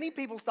many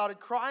people started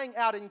crying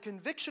out in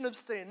conviction of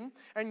sin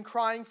and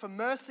crying for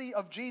mercy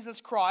of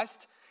Jesus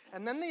Christ.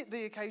 And then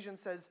the occasion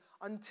says,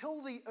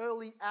 until the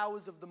early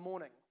hours of the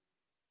morning.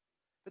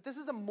 But this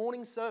is a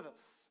morning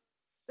service.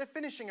 They're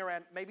finishing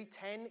around maybe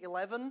 10,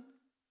 11,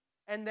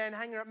 and then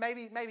hanging around,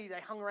 maybe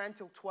they hung around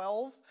till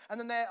 12, and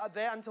then they're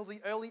there until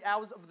the early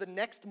hours of the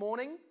next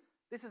morning.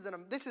 This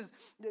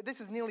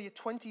is nearly a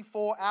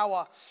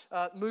 24-hour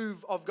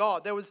move of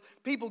God. There was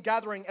people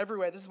gathering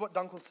everywhere. This is what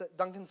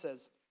Duncan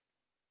says.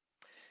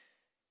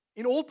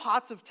 In all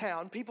parts of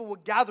town, people were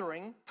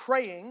gathering,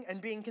 praying,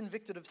 and being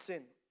convicted of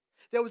sin.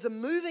 There was a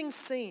moving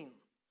scene,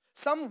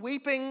 some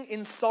weeping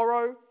in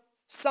sorrow,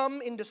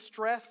 some in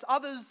distress,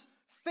 others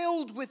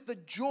filled with the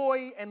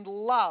joy and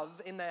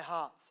love in their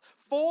hearts,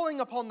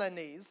 falling upon their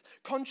knees,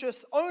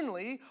 conscious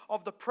only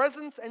of the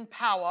presence and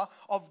power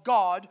of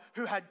God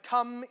who had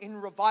come in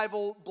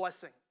revival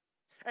blessing.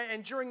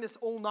 And during this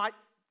all night,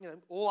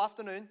 all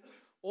afternoon,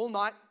 all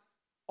night,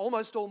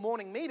 almost all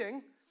morning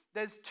meeting,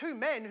 there's two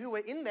men who were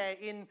in there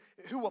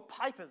who were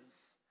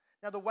pipers.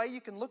 Now, the way you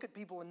can look at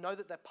people and know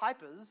that they're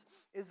pipers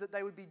is that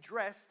they would be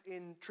dressed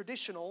in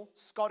traditional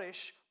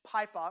Scottish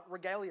piper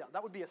regalia.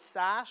 That would be a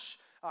sash,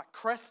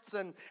 crests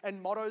and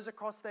mottos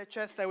across their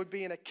chest. They would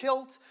be in a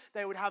kilt.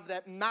 They would have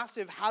that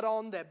massive hat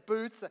on, their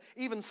boots,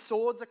 even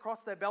swords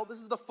across their belt. This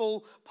is the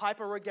full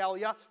piper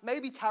regalia.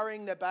 Maybe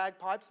carrying their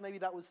bagpipes. Maybe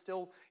that was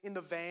still in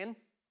the van.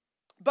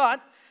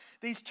 But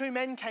these two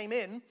men came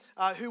in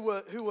who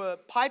were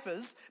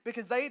pipers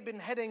because they had been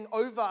heading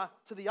over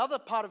to the other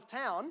part of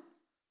town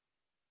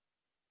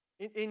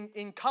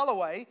in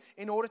Callaway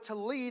in order to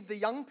lead the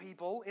young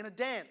people in a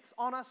dance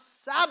on a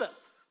Sabbath.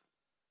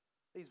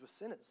 These were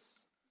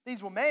sinners.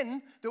 These were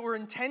men that were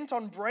intent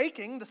on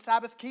breaking the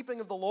Sabbath keeping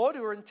of the Lord,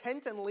 who were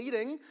intent on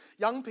leading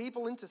young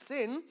people into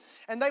sin.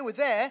 And they were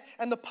there,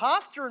 and the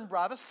pastor in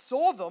Barvis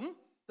saw them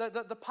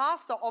the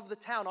pastor of the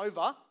town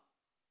over,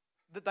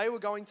 that they were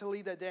going to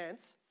lead their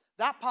dance,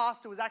 that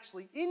pastor was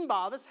actually in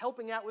Barvis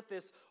helping out with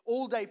this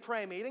all-day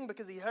prayer meeting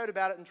because he heard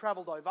about it and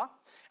traveled over.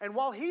 And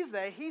while he's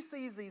there, he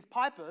sees these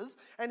pipers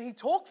and he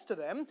talks to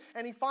them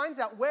and he finds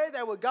out where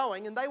they were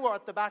going, and they were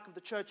at the back of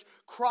the church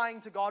crying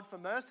to God for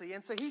mercy.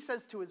 And so he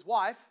says to his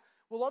wife,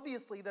 well,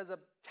 obviously there's a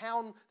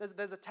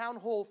town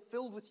hall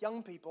filled with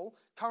young people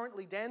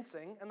currently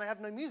dancing and they have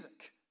no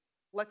music.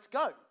 Let's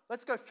go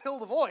fill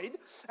the void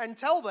and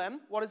tell them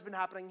what has been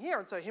happening here.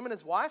 And so him and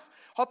his wife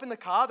hop in the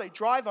car, they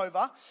drive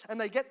over, and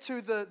they get to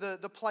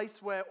the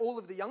place where all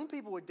of the young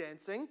people were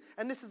dancing,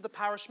 and this is the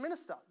parish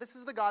minister. This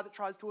is the guy that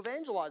tries to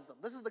evangelize them.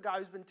 This is the guy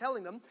who's been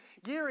telling them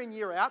year in,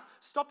 year out,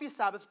 stop your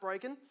Sabbath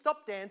breaking,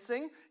 stop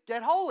dancing,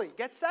 get holy,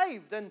 get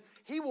saved. And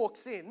he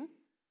walks in,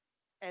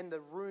 and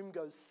the room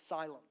goes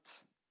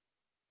silent.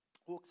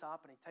 Walks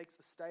up, and he takes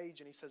the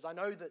stage, and he says, I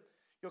know that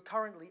you're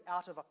currently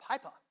out of a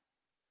piper.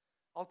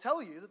 I'll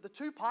tell you that the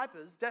two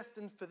pipers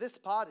destined for this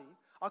party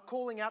are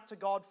calling out to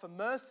God for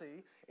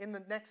mercy in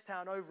the next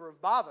town over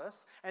of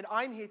Barvis, and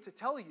I'm here to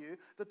tell you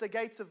that the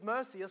gates of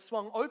mercy are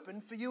swung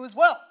open for you as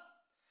well.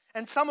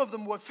 And some of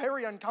them were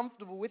very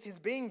uncomfortable with his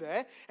being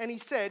there, and he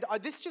said,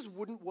 this just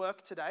wouldn't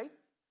work today.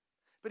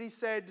 But he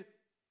said,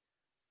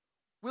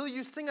 will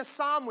you sing a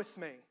psalm with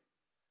me?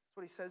 That's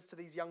what he says to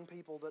these young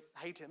people that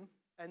hate him.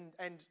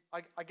 And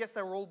I guess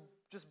they were all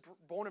just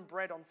born and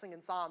bred on singing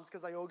psalms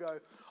because they all go,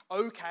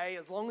 okay,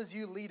 as long as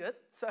you lead it.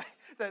 So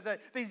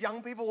these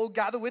young people all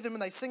gather with him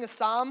and they sing a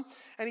psalm,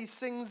 and he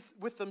sings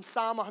with them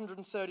Psalm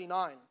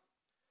 139.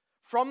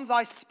 From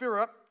thy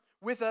spirit,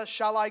 whither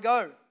shall I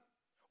go?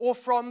 Or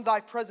from thy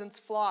presence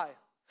fly?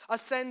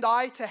 Ascend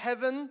I to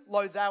heaven,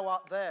 lo, thou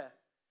art there.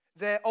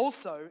 There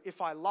also,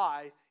 if I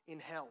lie in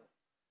hell.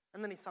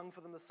 And then he sung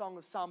for them the song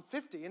of Psalm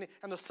 50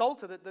 and the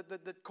Psalter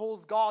that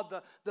calls God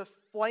the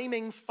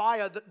flaming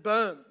fire that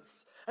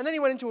burns. And then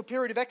he went into a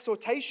period of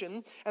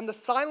exhortation, and the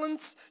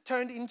silence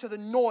turned into the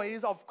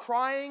noise of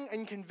crying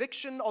and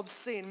conviction of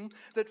sin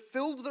that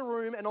filled the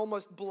room and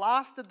almost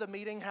blasted the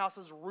meeting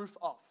house's roof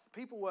off.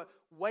 People were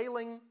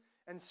wailing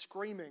and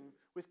screaming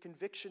with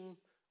conviction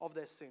of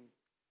their sin.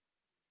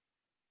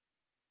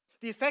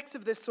 The effects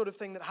of this sort of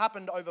thing that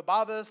happened over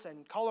Barvis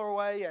and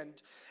Collaraway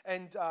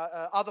and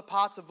other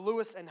parts of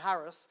Lewis and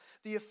Harris,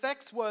 the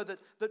effects were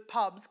that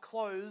pubs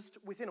closed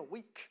within a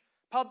week.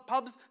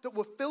 Pubs that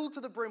were filled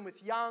to the brim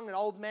with young and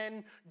old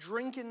men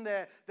drinking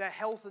their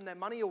health and their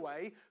money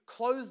away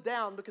closed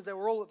down because they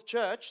were all at the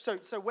church.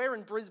 So we're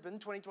in Brisbane,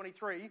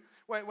 2023,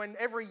 when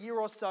every year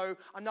or so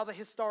another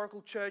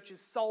historical church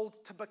is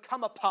sold to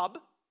become a pub.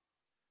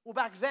 Well,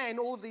 back then,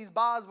 all of these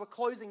bars were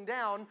closing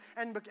down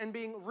and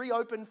being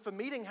reopened for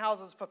meeting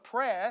houses for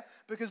prayer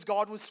because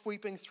God was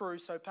sweeping through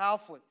so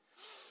powerfully.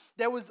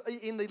 There was,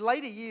 in the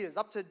later years,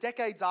 up to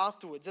decades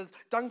afterwards, as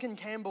Duncan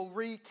Campbell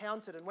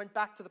recounted and went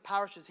back to the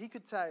parishes, he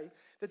could say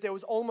that there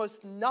was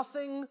almost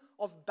nothing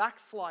of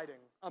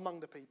backsliding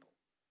among the people.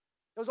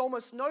 There was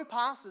almost no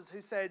pastors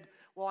who said,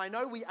 well, I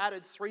know we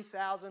added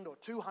 3,000 or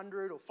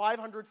 200 or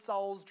 500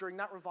 souls during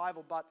that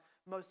revival, but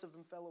most of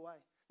them fell away.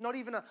 Not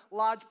even a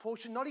large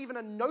portion, not even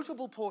a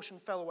notable portion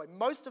fell away.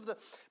 Most of the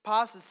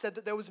pastors said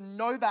that there was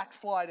no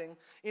backsliding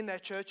in their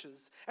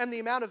churches. And the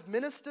amount of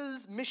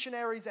ministers,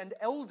 missionaries, and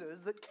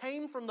elders that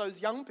came from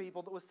those young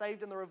people that were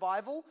saved in the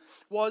revival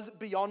was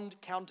beyond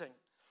counting.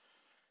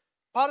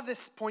 Part of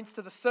this points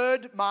to the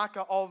third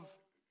marker of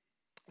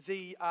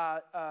the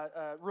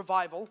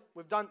revival.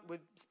 We've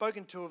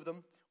spoken two of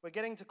them. We're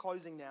getting to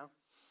closing now.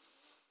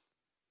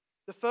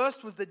 The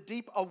first was the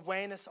deep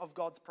awareness of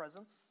God's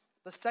presence.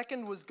 The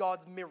second was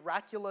God's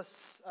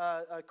miraculous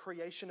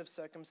creation of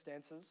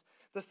circumstances.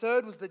 The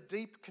third was the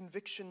deep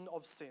conviction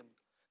of sin.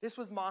 This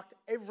was marked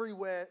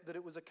everywhere that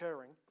it was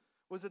occurring,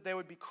 was that there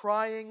would be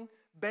crying,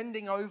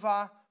 bending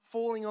over,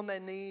 falling on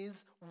their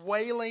knees,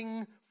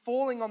 wailing,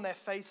 falling on their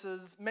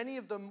faces. Many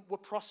of them were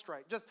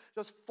prostrate, just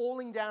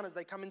falling down as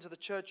they come into the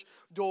church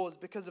doors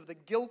because of the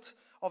guilt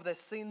of their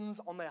sins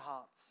on their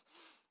hearts.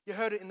 You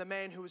heard it in the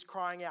man who was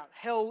crying out,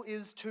 hell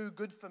is too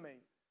good for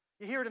me.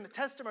 You hear it in the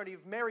testimony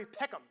of Mary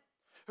Peckham,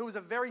 who was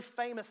a very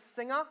famous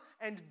singer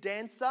and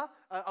dancer,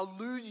 a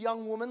lewd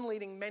young woman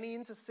leading many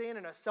into sin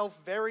and herself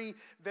very,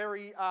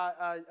 very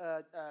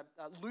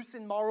loose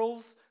in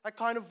morals, that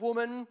kind of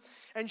woman.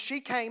 And she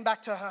came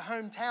back to her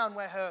hometown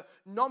where her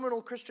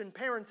nominal Christian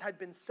parents had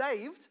been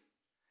saved,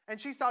 and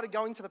she started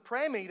going to the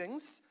prayer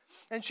meetings,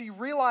 and she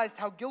realized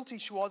how guilty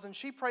she was, and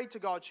she prayed to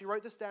God. She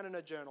wrote this down in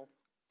her journal.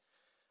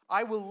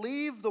 I will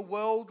leave the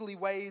worldly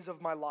ways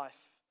of my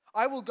life.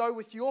 I will go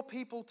with your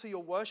people to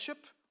your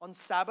worship on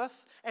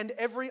Sabbath and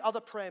every other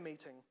prayer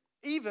meeting,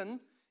 even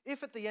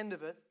if at the end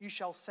of it you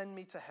shall send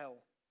me to hell,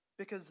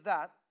 because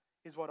that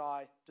is what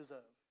I deserve.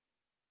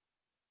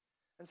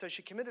 And so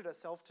she committed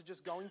herself to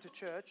just going to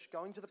church,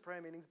 going to the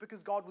prayer meetings,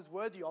 because God was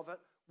worthy of it,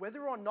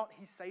 whether or not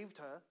he saved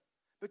her.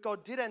 But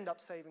God did end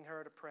up saving her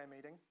at a prayer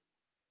meeting.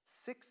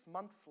 6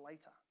 months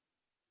later,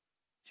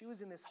 she was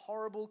in this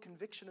horrible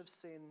conviction of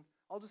sin.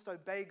 I'll just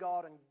obey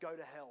God and go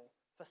to hell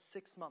for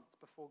 6 months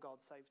before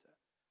God saved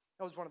her.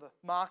 That was one of the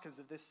markers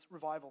of this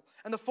revival.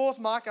 And the fourth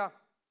marker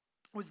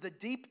was the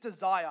deep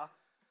desire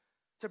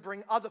to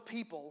bring other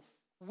people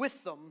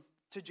with them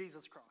to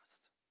Jesus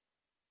Christ.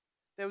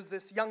 There was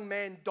this young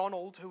man,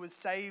 Donald, who was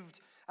saved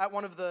at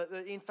one of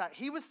in fact,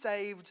 he was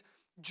saved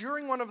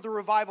during one of the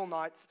revival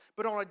nights,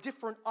 but on a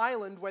different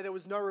island where there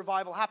was no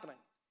revival happening.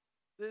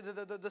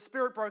 The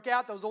Spirit broke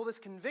out, there was all this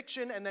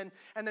conviction, and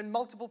then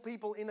multiple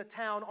people in a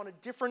town on a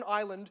different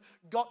island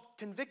got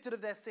convicted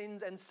of their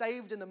sins and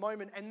saved in the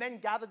moment, and then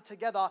gathered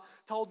together,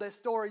 told their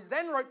stories,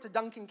 then wrote to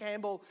Duncan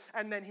Campbell,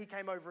 and then he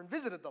came over and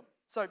visited them.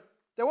 So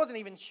there wasn't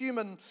even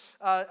human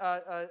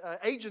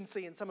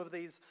agency in some of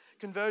these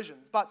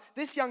conversions. But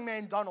this young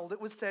man, Donald,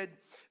 it was said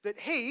that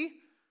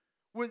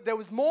there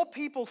was more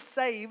people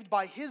saved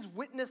by his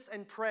witness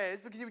and prayers,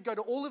 because he would go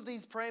to all of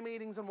these prayer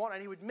meetings and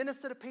whatnot. He would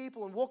minister to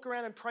people and walk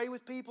around and pray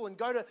with people and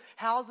go to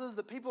houses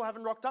that people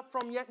haven't rocked up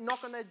from yet,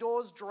 knock on their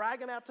doors,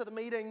 drag them out to the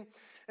meeting.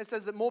 It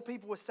says that more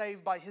people were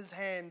saved by his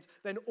hand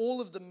than all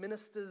of the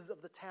ministers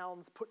of the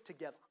towns put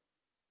together.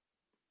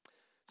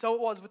 So it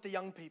was with the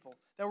young people.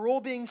 They were all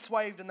being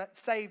saved, and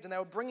they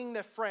were bringing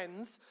their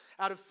friends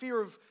out of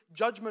fear of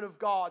judgment of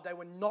God. They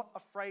were not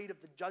afraid of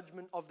the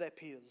judgment of their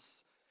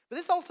peers. But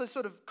this also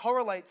sort of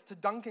correlates to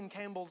Duncan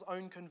Campbell's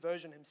own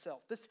conversion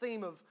himself, this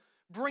theme of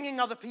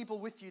bringing other people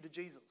with you to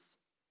Jesus.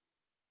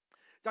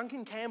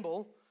 Duncan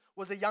Campbell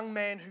was a young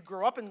man who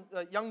grew up,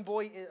 a young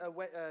boy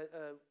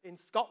in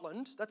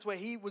Scotland. That's where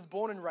he was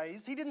born and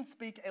raised. He didn't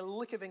speak a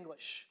lick of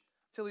English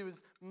till he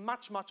was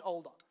much, much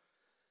older.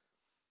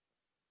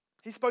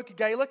 He spoke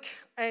Gaelic,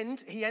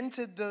 and he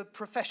entered the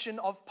profession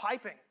of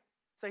piping.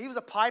 So he was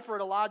a piper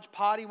at a large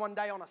party one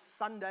day on a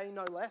Sunday,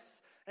 no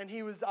less, and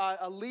he was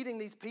leading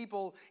these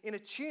people in a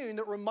tune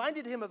that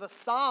reminded him of a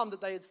psalm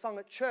that they had sung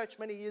at church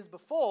many years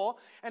before.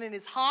 And in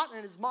his heart and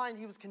in his mind,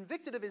 he was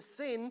convicted of his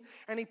sin,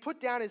 and he put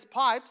down his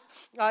pipes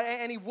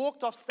and he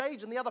walked off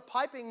stage. And the other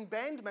piping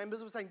band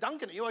members were saying,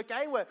 "Duncan, are you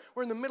okay?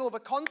 We're in the middle of a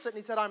concert." And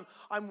he said,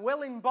 I'm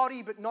well in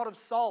body, but not of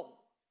soul.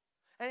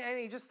 And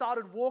he just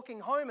started walking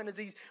home. And as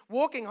he's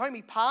walking home,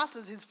 he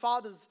passes his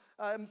father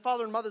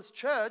and mother's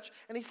church,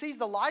 and he sees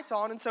the light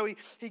on. And so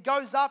he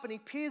goes up and he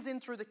peers in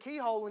through the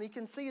keyhole, and he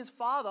can see his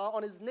father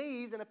on his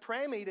knees in a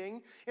prayer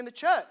meeting in the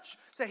church.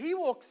 So he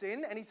walks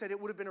in, and he said it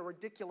would have been a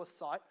ridiculous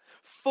sight.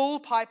 Full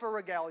piper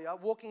regalia,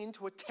 walking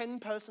into a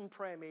 10-person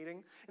prayer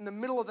meeting in the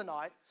middle of the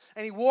night.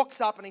 And he walks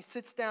up and he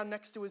sits down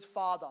next to his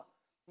father.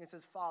 And he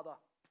says, "Father,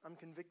 I'm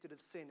convicted of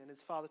sin." And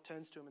his father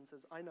turns to him and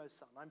says, "I know,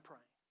 son, I'm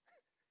praying."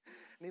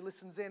 And he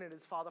listens in, and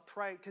his father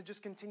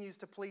just continues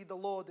to plead the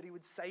Lord that he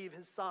would save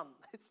his son.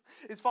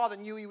 His father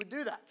knew he would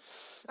do that.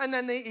 And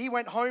then he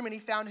went home and he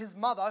found his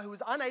mother, who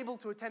was unable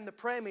to attend the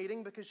prayer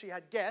meeting because she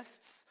had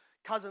guests,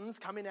 cousins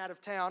coming out of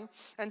town.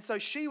 And so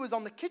she was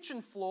on the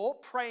kitchen floor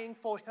praying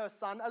for her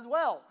son as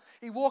well.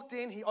 He walked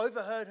in, he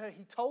overheard her,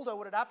 he told her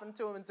what had happened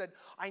to him and said,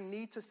 "I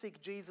need to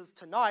seek Jesus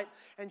tonight."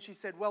 And she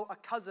said, "Well, a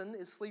cousin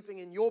is sleeping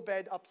in your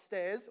bed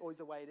upstairs," always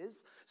the way it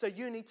is, "so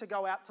you need to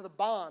go out to the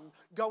barn,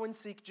 go and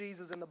seek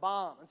Jesus in the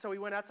barn." And so he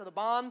went out to the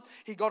barn,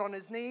 he got on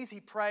his knees, he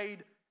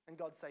prayed, and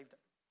God saved him.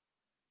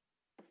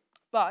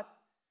 But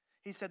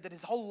he said that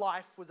his whole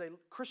life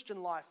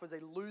Christian life was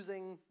a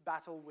losing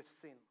battle with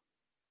sin.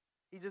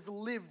 He just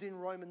lived in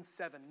Romans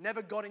 7,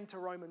 never got into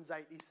Romans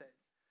 8, he said.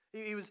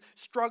 He was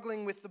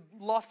struggling with the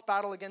lost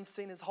battle against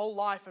sin his whole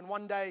life. And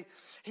one day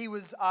he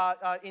was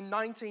in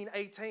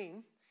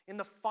 1918 in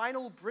the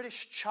final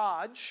British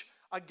charge,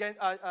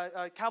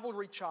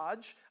 cavalry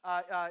charge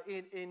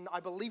in I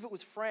believe it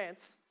was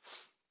France.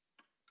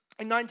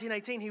 In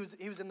 1918 he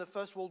was in the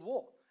First World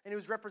War. And he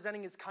was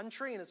representing his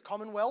country and his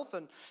Commonwealth,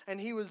 and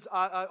he was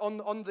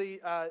on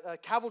the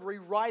cavalry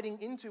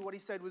riding into what he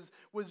said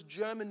was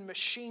German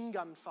machine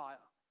gun fire.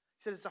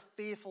 He said it's a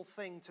fearful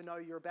thing to know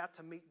you're about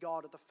to meet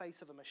God at the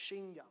face of a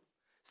machine gun.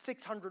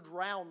 600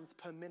 rounds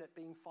per minute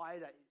being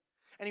fired at you.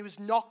 And he was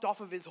knocked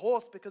off of his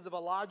horse because of a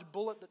large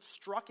bullet that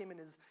struck him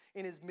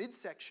in his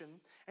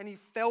midsection, and he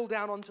fell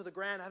down onto the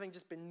ground, having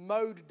just been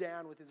mowed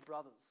down with his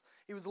brothers.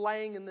 He was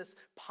laying in this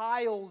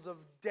piles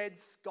of dead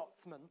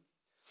Scotsmen.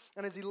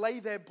 And as he lay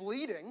there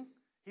bleeding,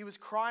 he was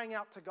crying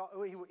out to God,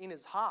 in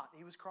his heart,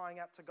 he was crying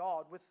out to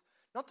God with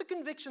not the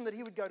conviction that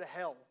he would go to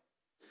hell,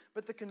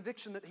 but the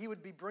conviction that he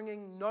would be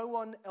bringing no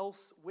one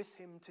else with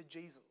him to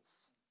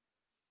Jesus.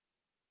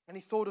 And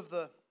he thought of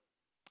the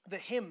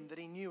hymn that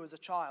he knew as a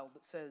child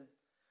that said,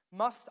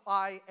 "Must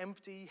I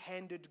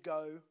empty-handed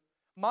go?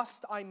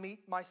 Must I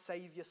meet my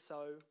Savior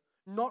so?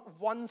 Not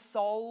one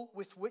soul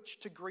with which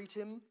to greet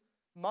him?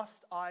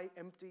 Must I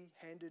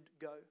empty-handed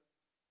go?"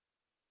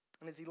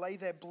 And as he lay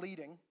there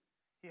bleeding,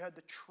 he heard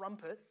the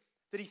trumpet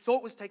that he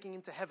thought was taking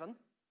him to heaven,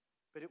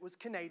 but it was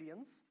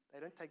Canadians. They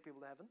don't take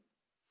people to heaven.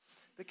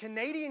 the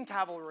Canadian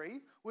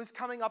cavalry was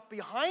coming up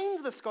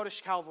behind the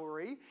Scottish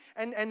cavalry,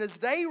 and as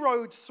they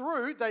rode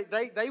through,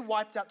 they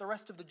wiped out the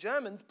rest of the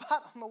Germans,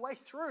 but on the way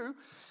through,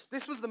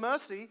 this was the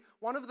mercy,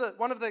 one of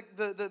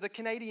the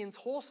Canadians'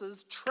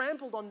 horses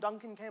trampled on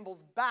Duncan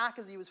Campbell's back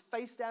as he was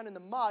face down in the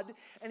mud,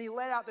 and he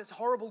let out this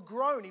horrible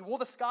groan. He wore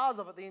the scars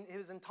of it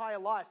his entire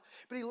life,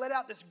 but he let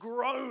out this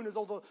groan as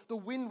all the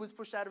wind was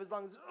pushed out of his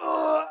lungs.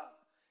 Ugh!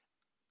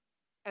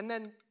 And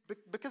then,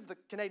 because the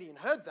Canadian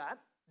heard that,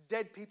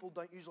 dead people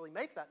don't usually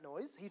make that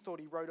noise. He thought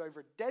he rode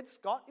over a dead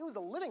Scot. It was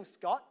a living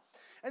Scot.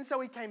 And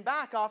so he came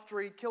back after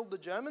he killed the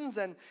Germans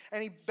and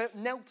he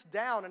knelt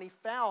down and he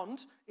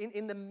found,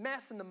 in the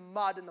mess and the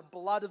mud and the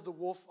blood of the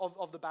wolf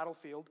of the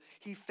battlefield,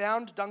 he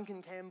found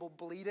Duncan Campbell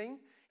bleeding.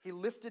 He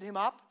lifted him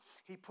up.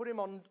 He put him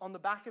on the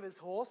back of his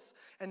horse.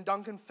 And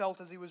Duncan felt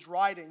as he was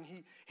riding,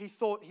 he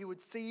thought he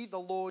would see the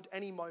Lord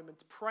any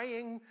moment,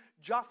 praying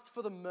just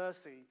for the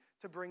mercy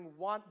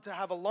to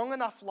have a long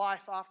enough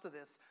life after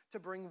this to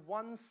bring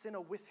one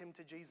sinner with him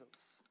to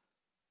Jesus.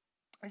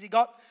 As he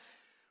got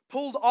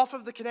pulled off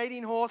of the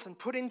Canadian horse and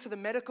put into the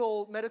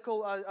medical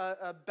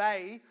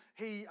bay,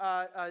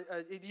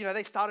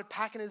 they started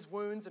packing his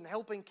wounds and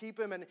helping keep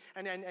him and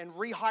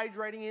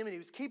rehydrating him, and he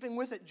was keeping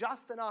with it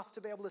just enough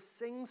to be able to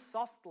sing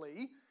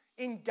softly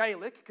in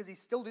Gaelic, because he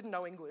still didn't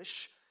know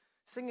English,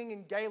 singing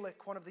in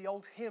Gaelic one of the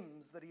old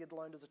hymns that he had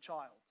learned as a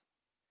child.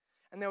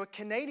 And there were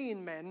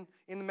Canadian men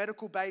in the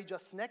medical bay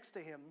just next to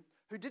him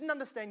who didn't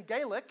understand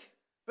Gaelic,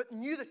 but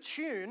knew the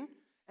tune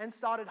and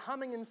started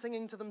humming and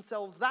singing to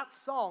themselves that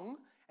song,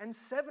 and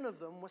 7 of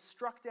them were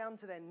struck down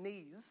to their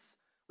knees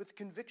with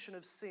conviction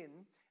of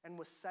sin and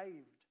were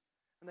saved.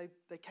 And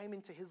they came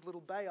into his little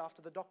bay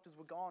after the doctors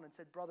were gone and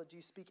said, "Brother, do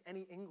you speak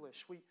any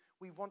English?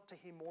 We want to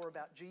hear more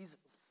about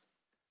Jesus."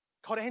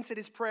 God answered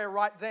his prayer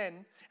right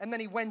then, and then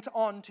he went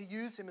on to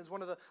use him as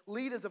one of the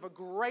leaders of a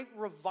great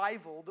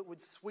revival that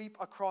would sweep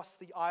across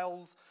the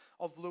Isles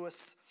of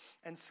Lewis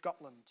and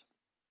Scotland.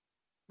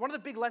 One of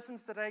the big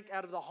lessons to take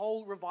out of the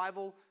whole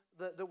revival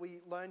that we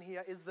learn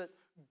here is that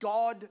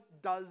God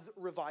does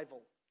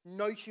revival.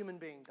 No human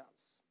being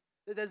does.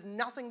 There's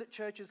nothing that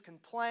churches can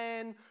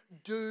plan,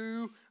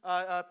 do,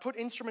 put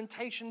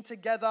instrumentation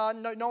together,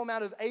 no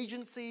amount of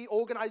agency,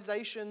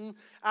 organization,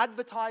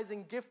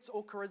 advertising, gifts,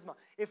 or charisma.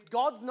 If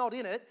God's not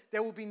in it,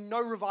 there will be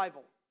no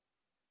revival.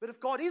 But if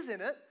God is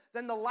in it,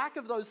 then the lack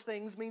of those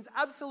things means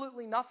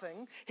absolutely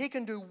nothing. He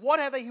can do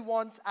whatever he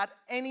wants at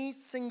any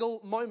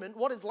single moment.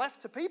 What is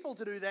left to people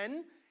to do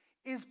then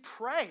is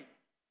pray.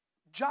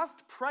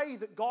 Just pray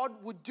that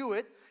God would do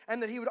it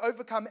and that he would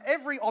overcome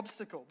every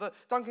obstacle.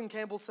 Duncan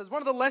Campbell says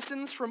one of the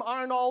lessons from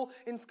Arnall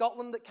in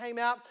Scotland that came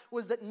out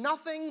was that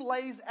nothing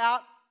lays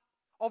out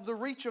of the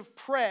reach of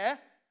prayer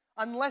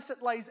unless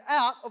it lays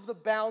out of the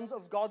bounds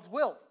of God's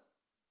will.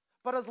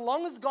 But as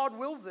long as God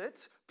wills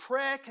it,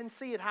 prayer can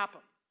see it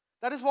happen.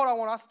 That is what I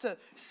want us to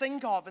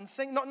think of, and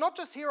think not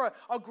just hear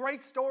a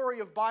great story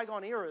of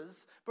bygone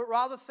eras, but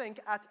rather think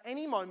at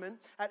any moment,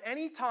 at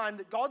any time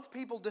that God's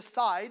people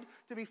decide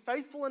to be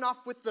faithful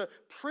enough with the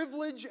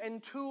privilege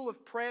and tool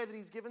of prayer that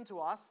he's given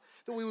to us,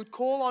 that we would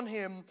call on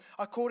him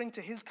according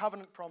to his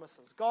covenant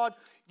promises. God,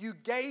 you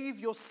gave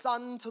your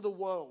Son to the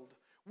world.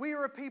 We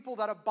are a people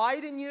that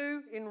abide in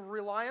you in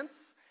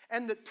reliance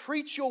and that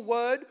preach your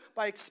word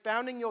by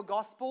expounding your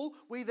gospel.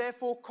 We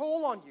therefore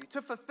call on you to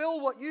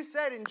fulfill what you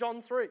said in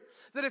John 3.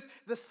 That if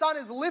the Son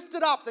is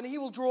lifted up, then he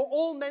will draw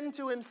all men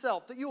to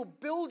himself. That you will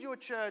build your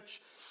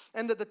church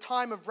and that the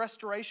time of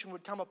restoration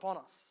would come upon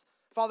us.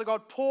 Father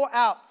God, pour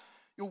out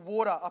your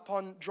water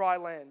upon dry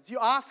lands. You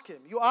ask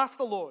him, you ask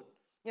the Lord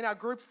in our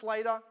groups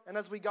later and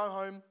as we go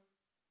home.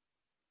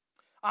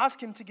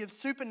 Ask him to give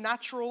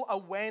supernatural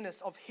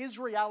awareness of his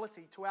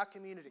reality to our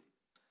community.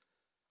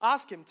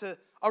 Ask him to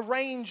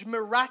arrange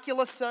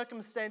miraculous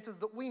circumstances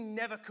that we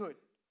never could.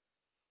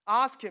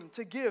 Ask him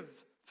to give,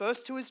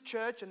 first to his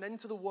church and then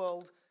to the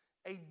world,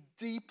 a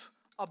deep,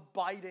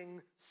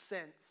 abiding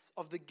sense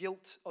of the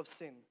guilt of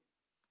sin,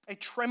 a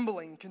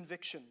trembling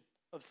conviction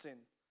of sin.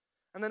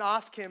 And then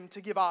ask him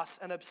to give us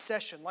an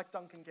obsession, like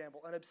Duncan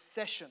Campbell, an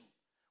obsession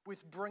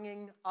with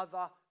bringing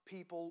other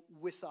people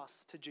with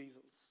us to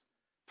Jesus.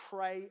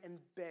 Pray and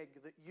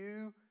beg that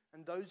you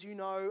and those you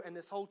know and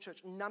this whole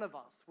church, none of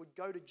us would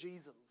go to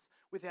Jesus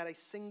without a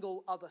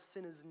single other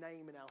sinner's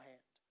name in our hand.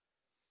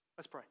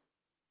 Let's pray.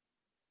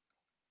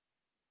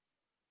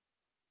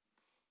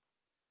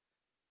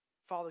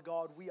 Father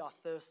God, we are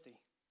thirsty.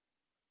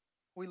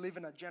 We live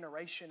in a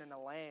generation and a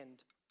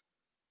land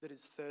that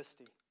is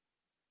thirsty.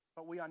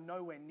 But we are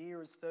nowhere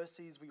near as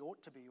thirsty as we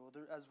ought to be, or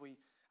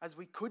as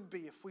we could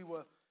be if we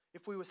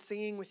were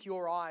seeing with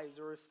your eyes,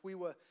 or if we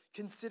were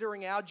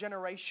considering our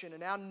generation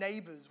and our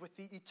neighbors with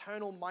the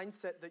eternal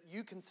mindset that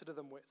you consider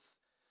them with.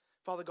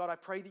 Father God, I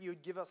pray that you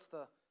would give us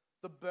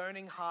the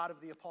burning heart of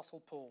the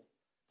Apostle Paul,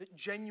 that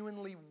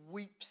genuinely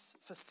weeps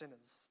for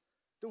sinners,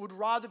 that would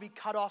rather be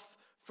cut off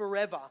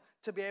forever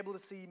to be able to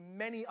see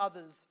many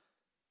others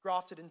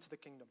grafted into the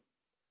kingdom.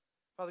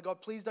 Father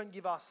God, please don't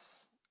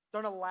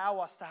allow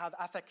us to have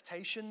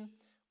affectation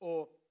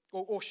or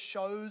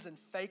shows and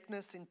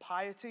fakeness in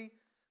piety,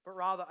 but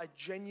rather a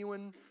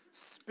genuine,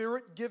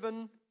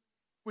 Spirit-given,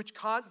 which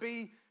can't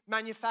be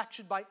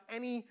manufactured by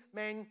any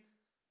man,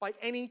 by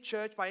any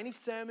church, by any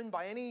sermon,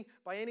 by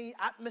any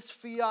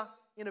atmosphere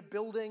in a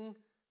building.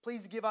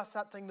 Please give us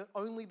that thing that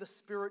only the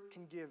Spirit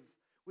can give,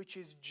 which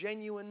is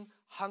genuine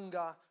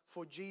hunger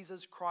for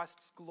Jesus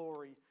Christ's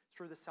glory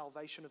through the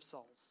salvation of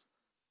souls.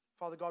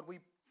 Father God, we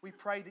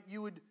pray that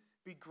you would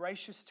be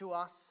gracious to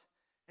us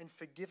and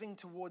forgiving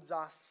towards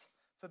us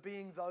for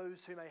being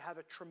those who may have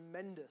a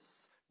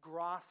tremendous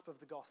grasp of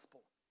the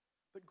gospel,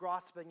 but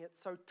grasping it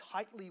so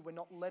tightly we're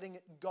not letting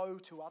it go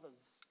to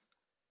others.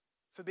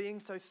 For being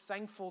so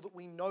thankful that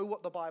we know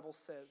what the Bible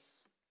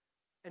says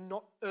and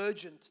not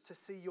urgent to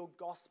see your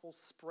gospel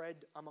spread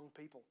among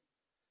people.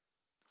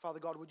 Father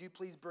God, would you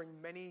please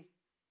bring many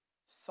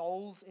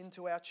souls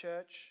into our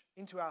church,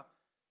 into our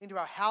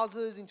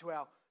houses, into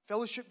our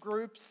fellowship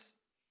groups,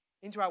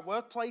 into our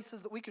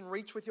workplaces that we can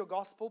reach with your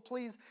gospel.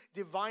 Please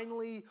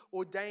divinely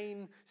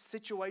ordain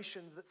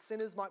situations that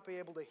sinners might be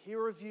able to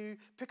hear of you,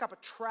 pick up a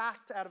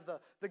tract out of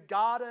the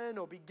garden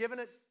or be given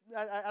it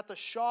at the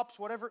shops,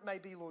 whatever it may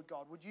be, Lord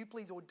God. Would you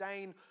please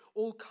ordain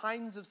all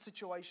kinds of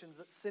situations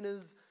that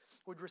sinners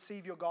would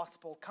receive your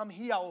gospel, come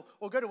here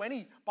or go to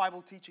any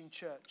Bible teaching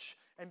church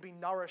and be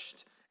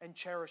nourished and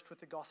cherished with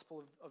the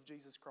gospel of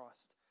Jesus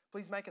Christ.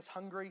 Please make us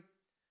hungry.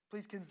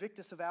 Please convict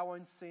us of our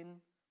own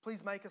sin.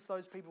 Please make us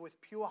those people with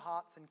pure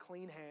hearts and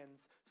clean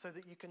hands so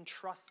that you can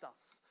trust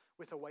us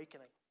with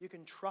awakening. You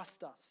can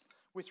trust us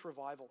with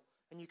revival.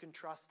 And you can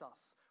trust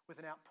us with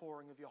an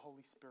outpouring of your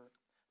Holy Spirit.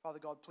 Father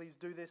God, please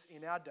do this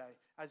in our day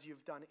as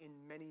you've done in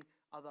many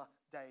other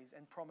days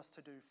and promise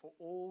to do for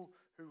all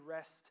who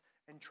rest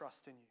and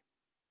trust in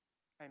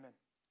you. Amen.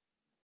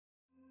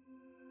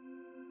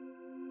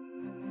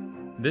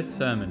 This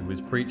sermon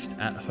was preached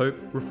at Hope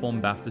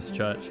Reformed Baptist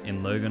Church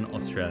in Logan,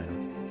 Australia.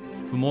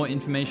 For more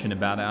information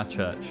about our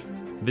church,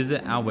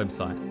 visit our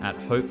website at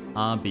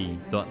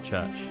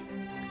hoperb.church.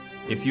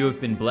 If you have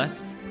been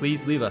blessed,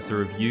 please leave us a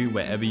review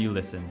wherever you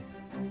listen.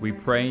 We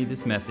pray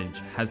this message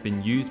has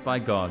been used by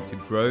God to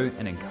grow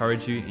and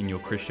encourage you in your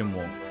Christian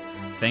walk.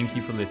 Thank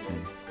you for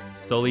listening.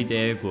 Soli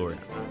Deo Gloria.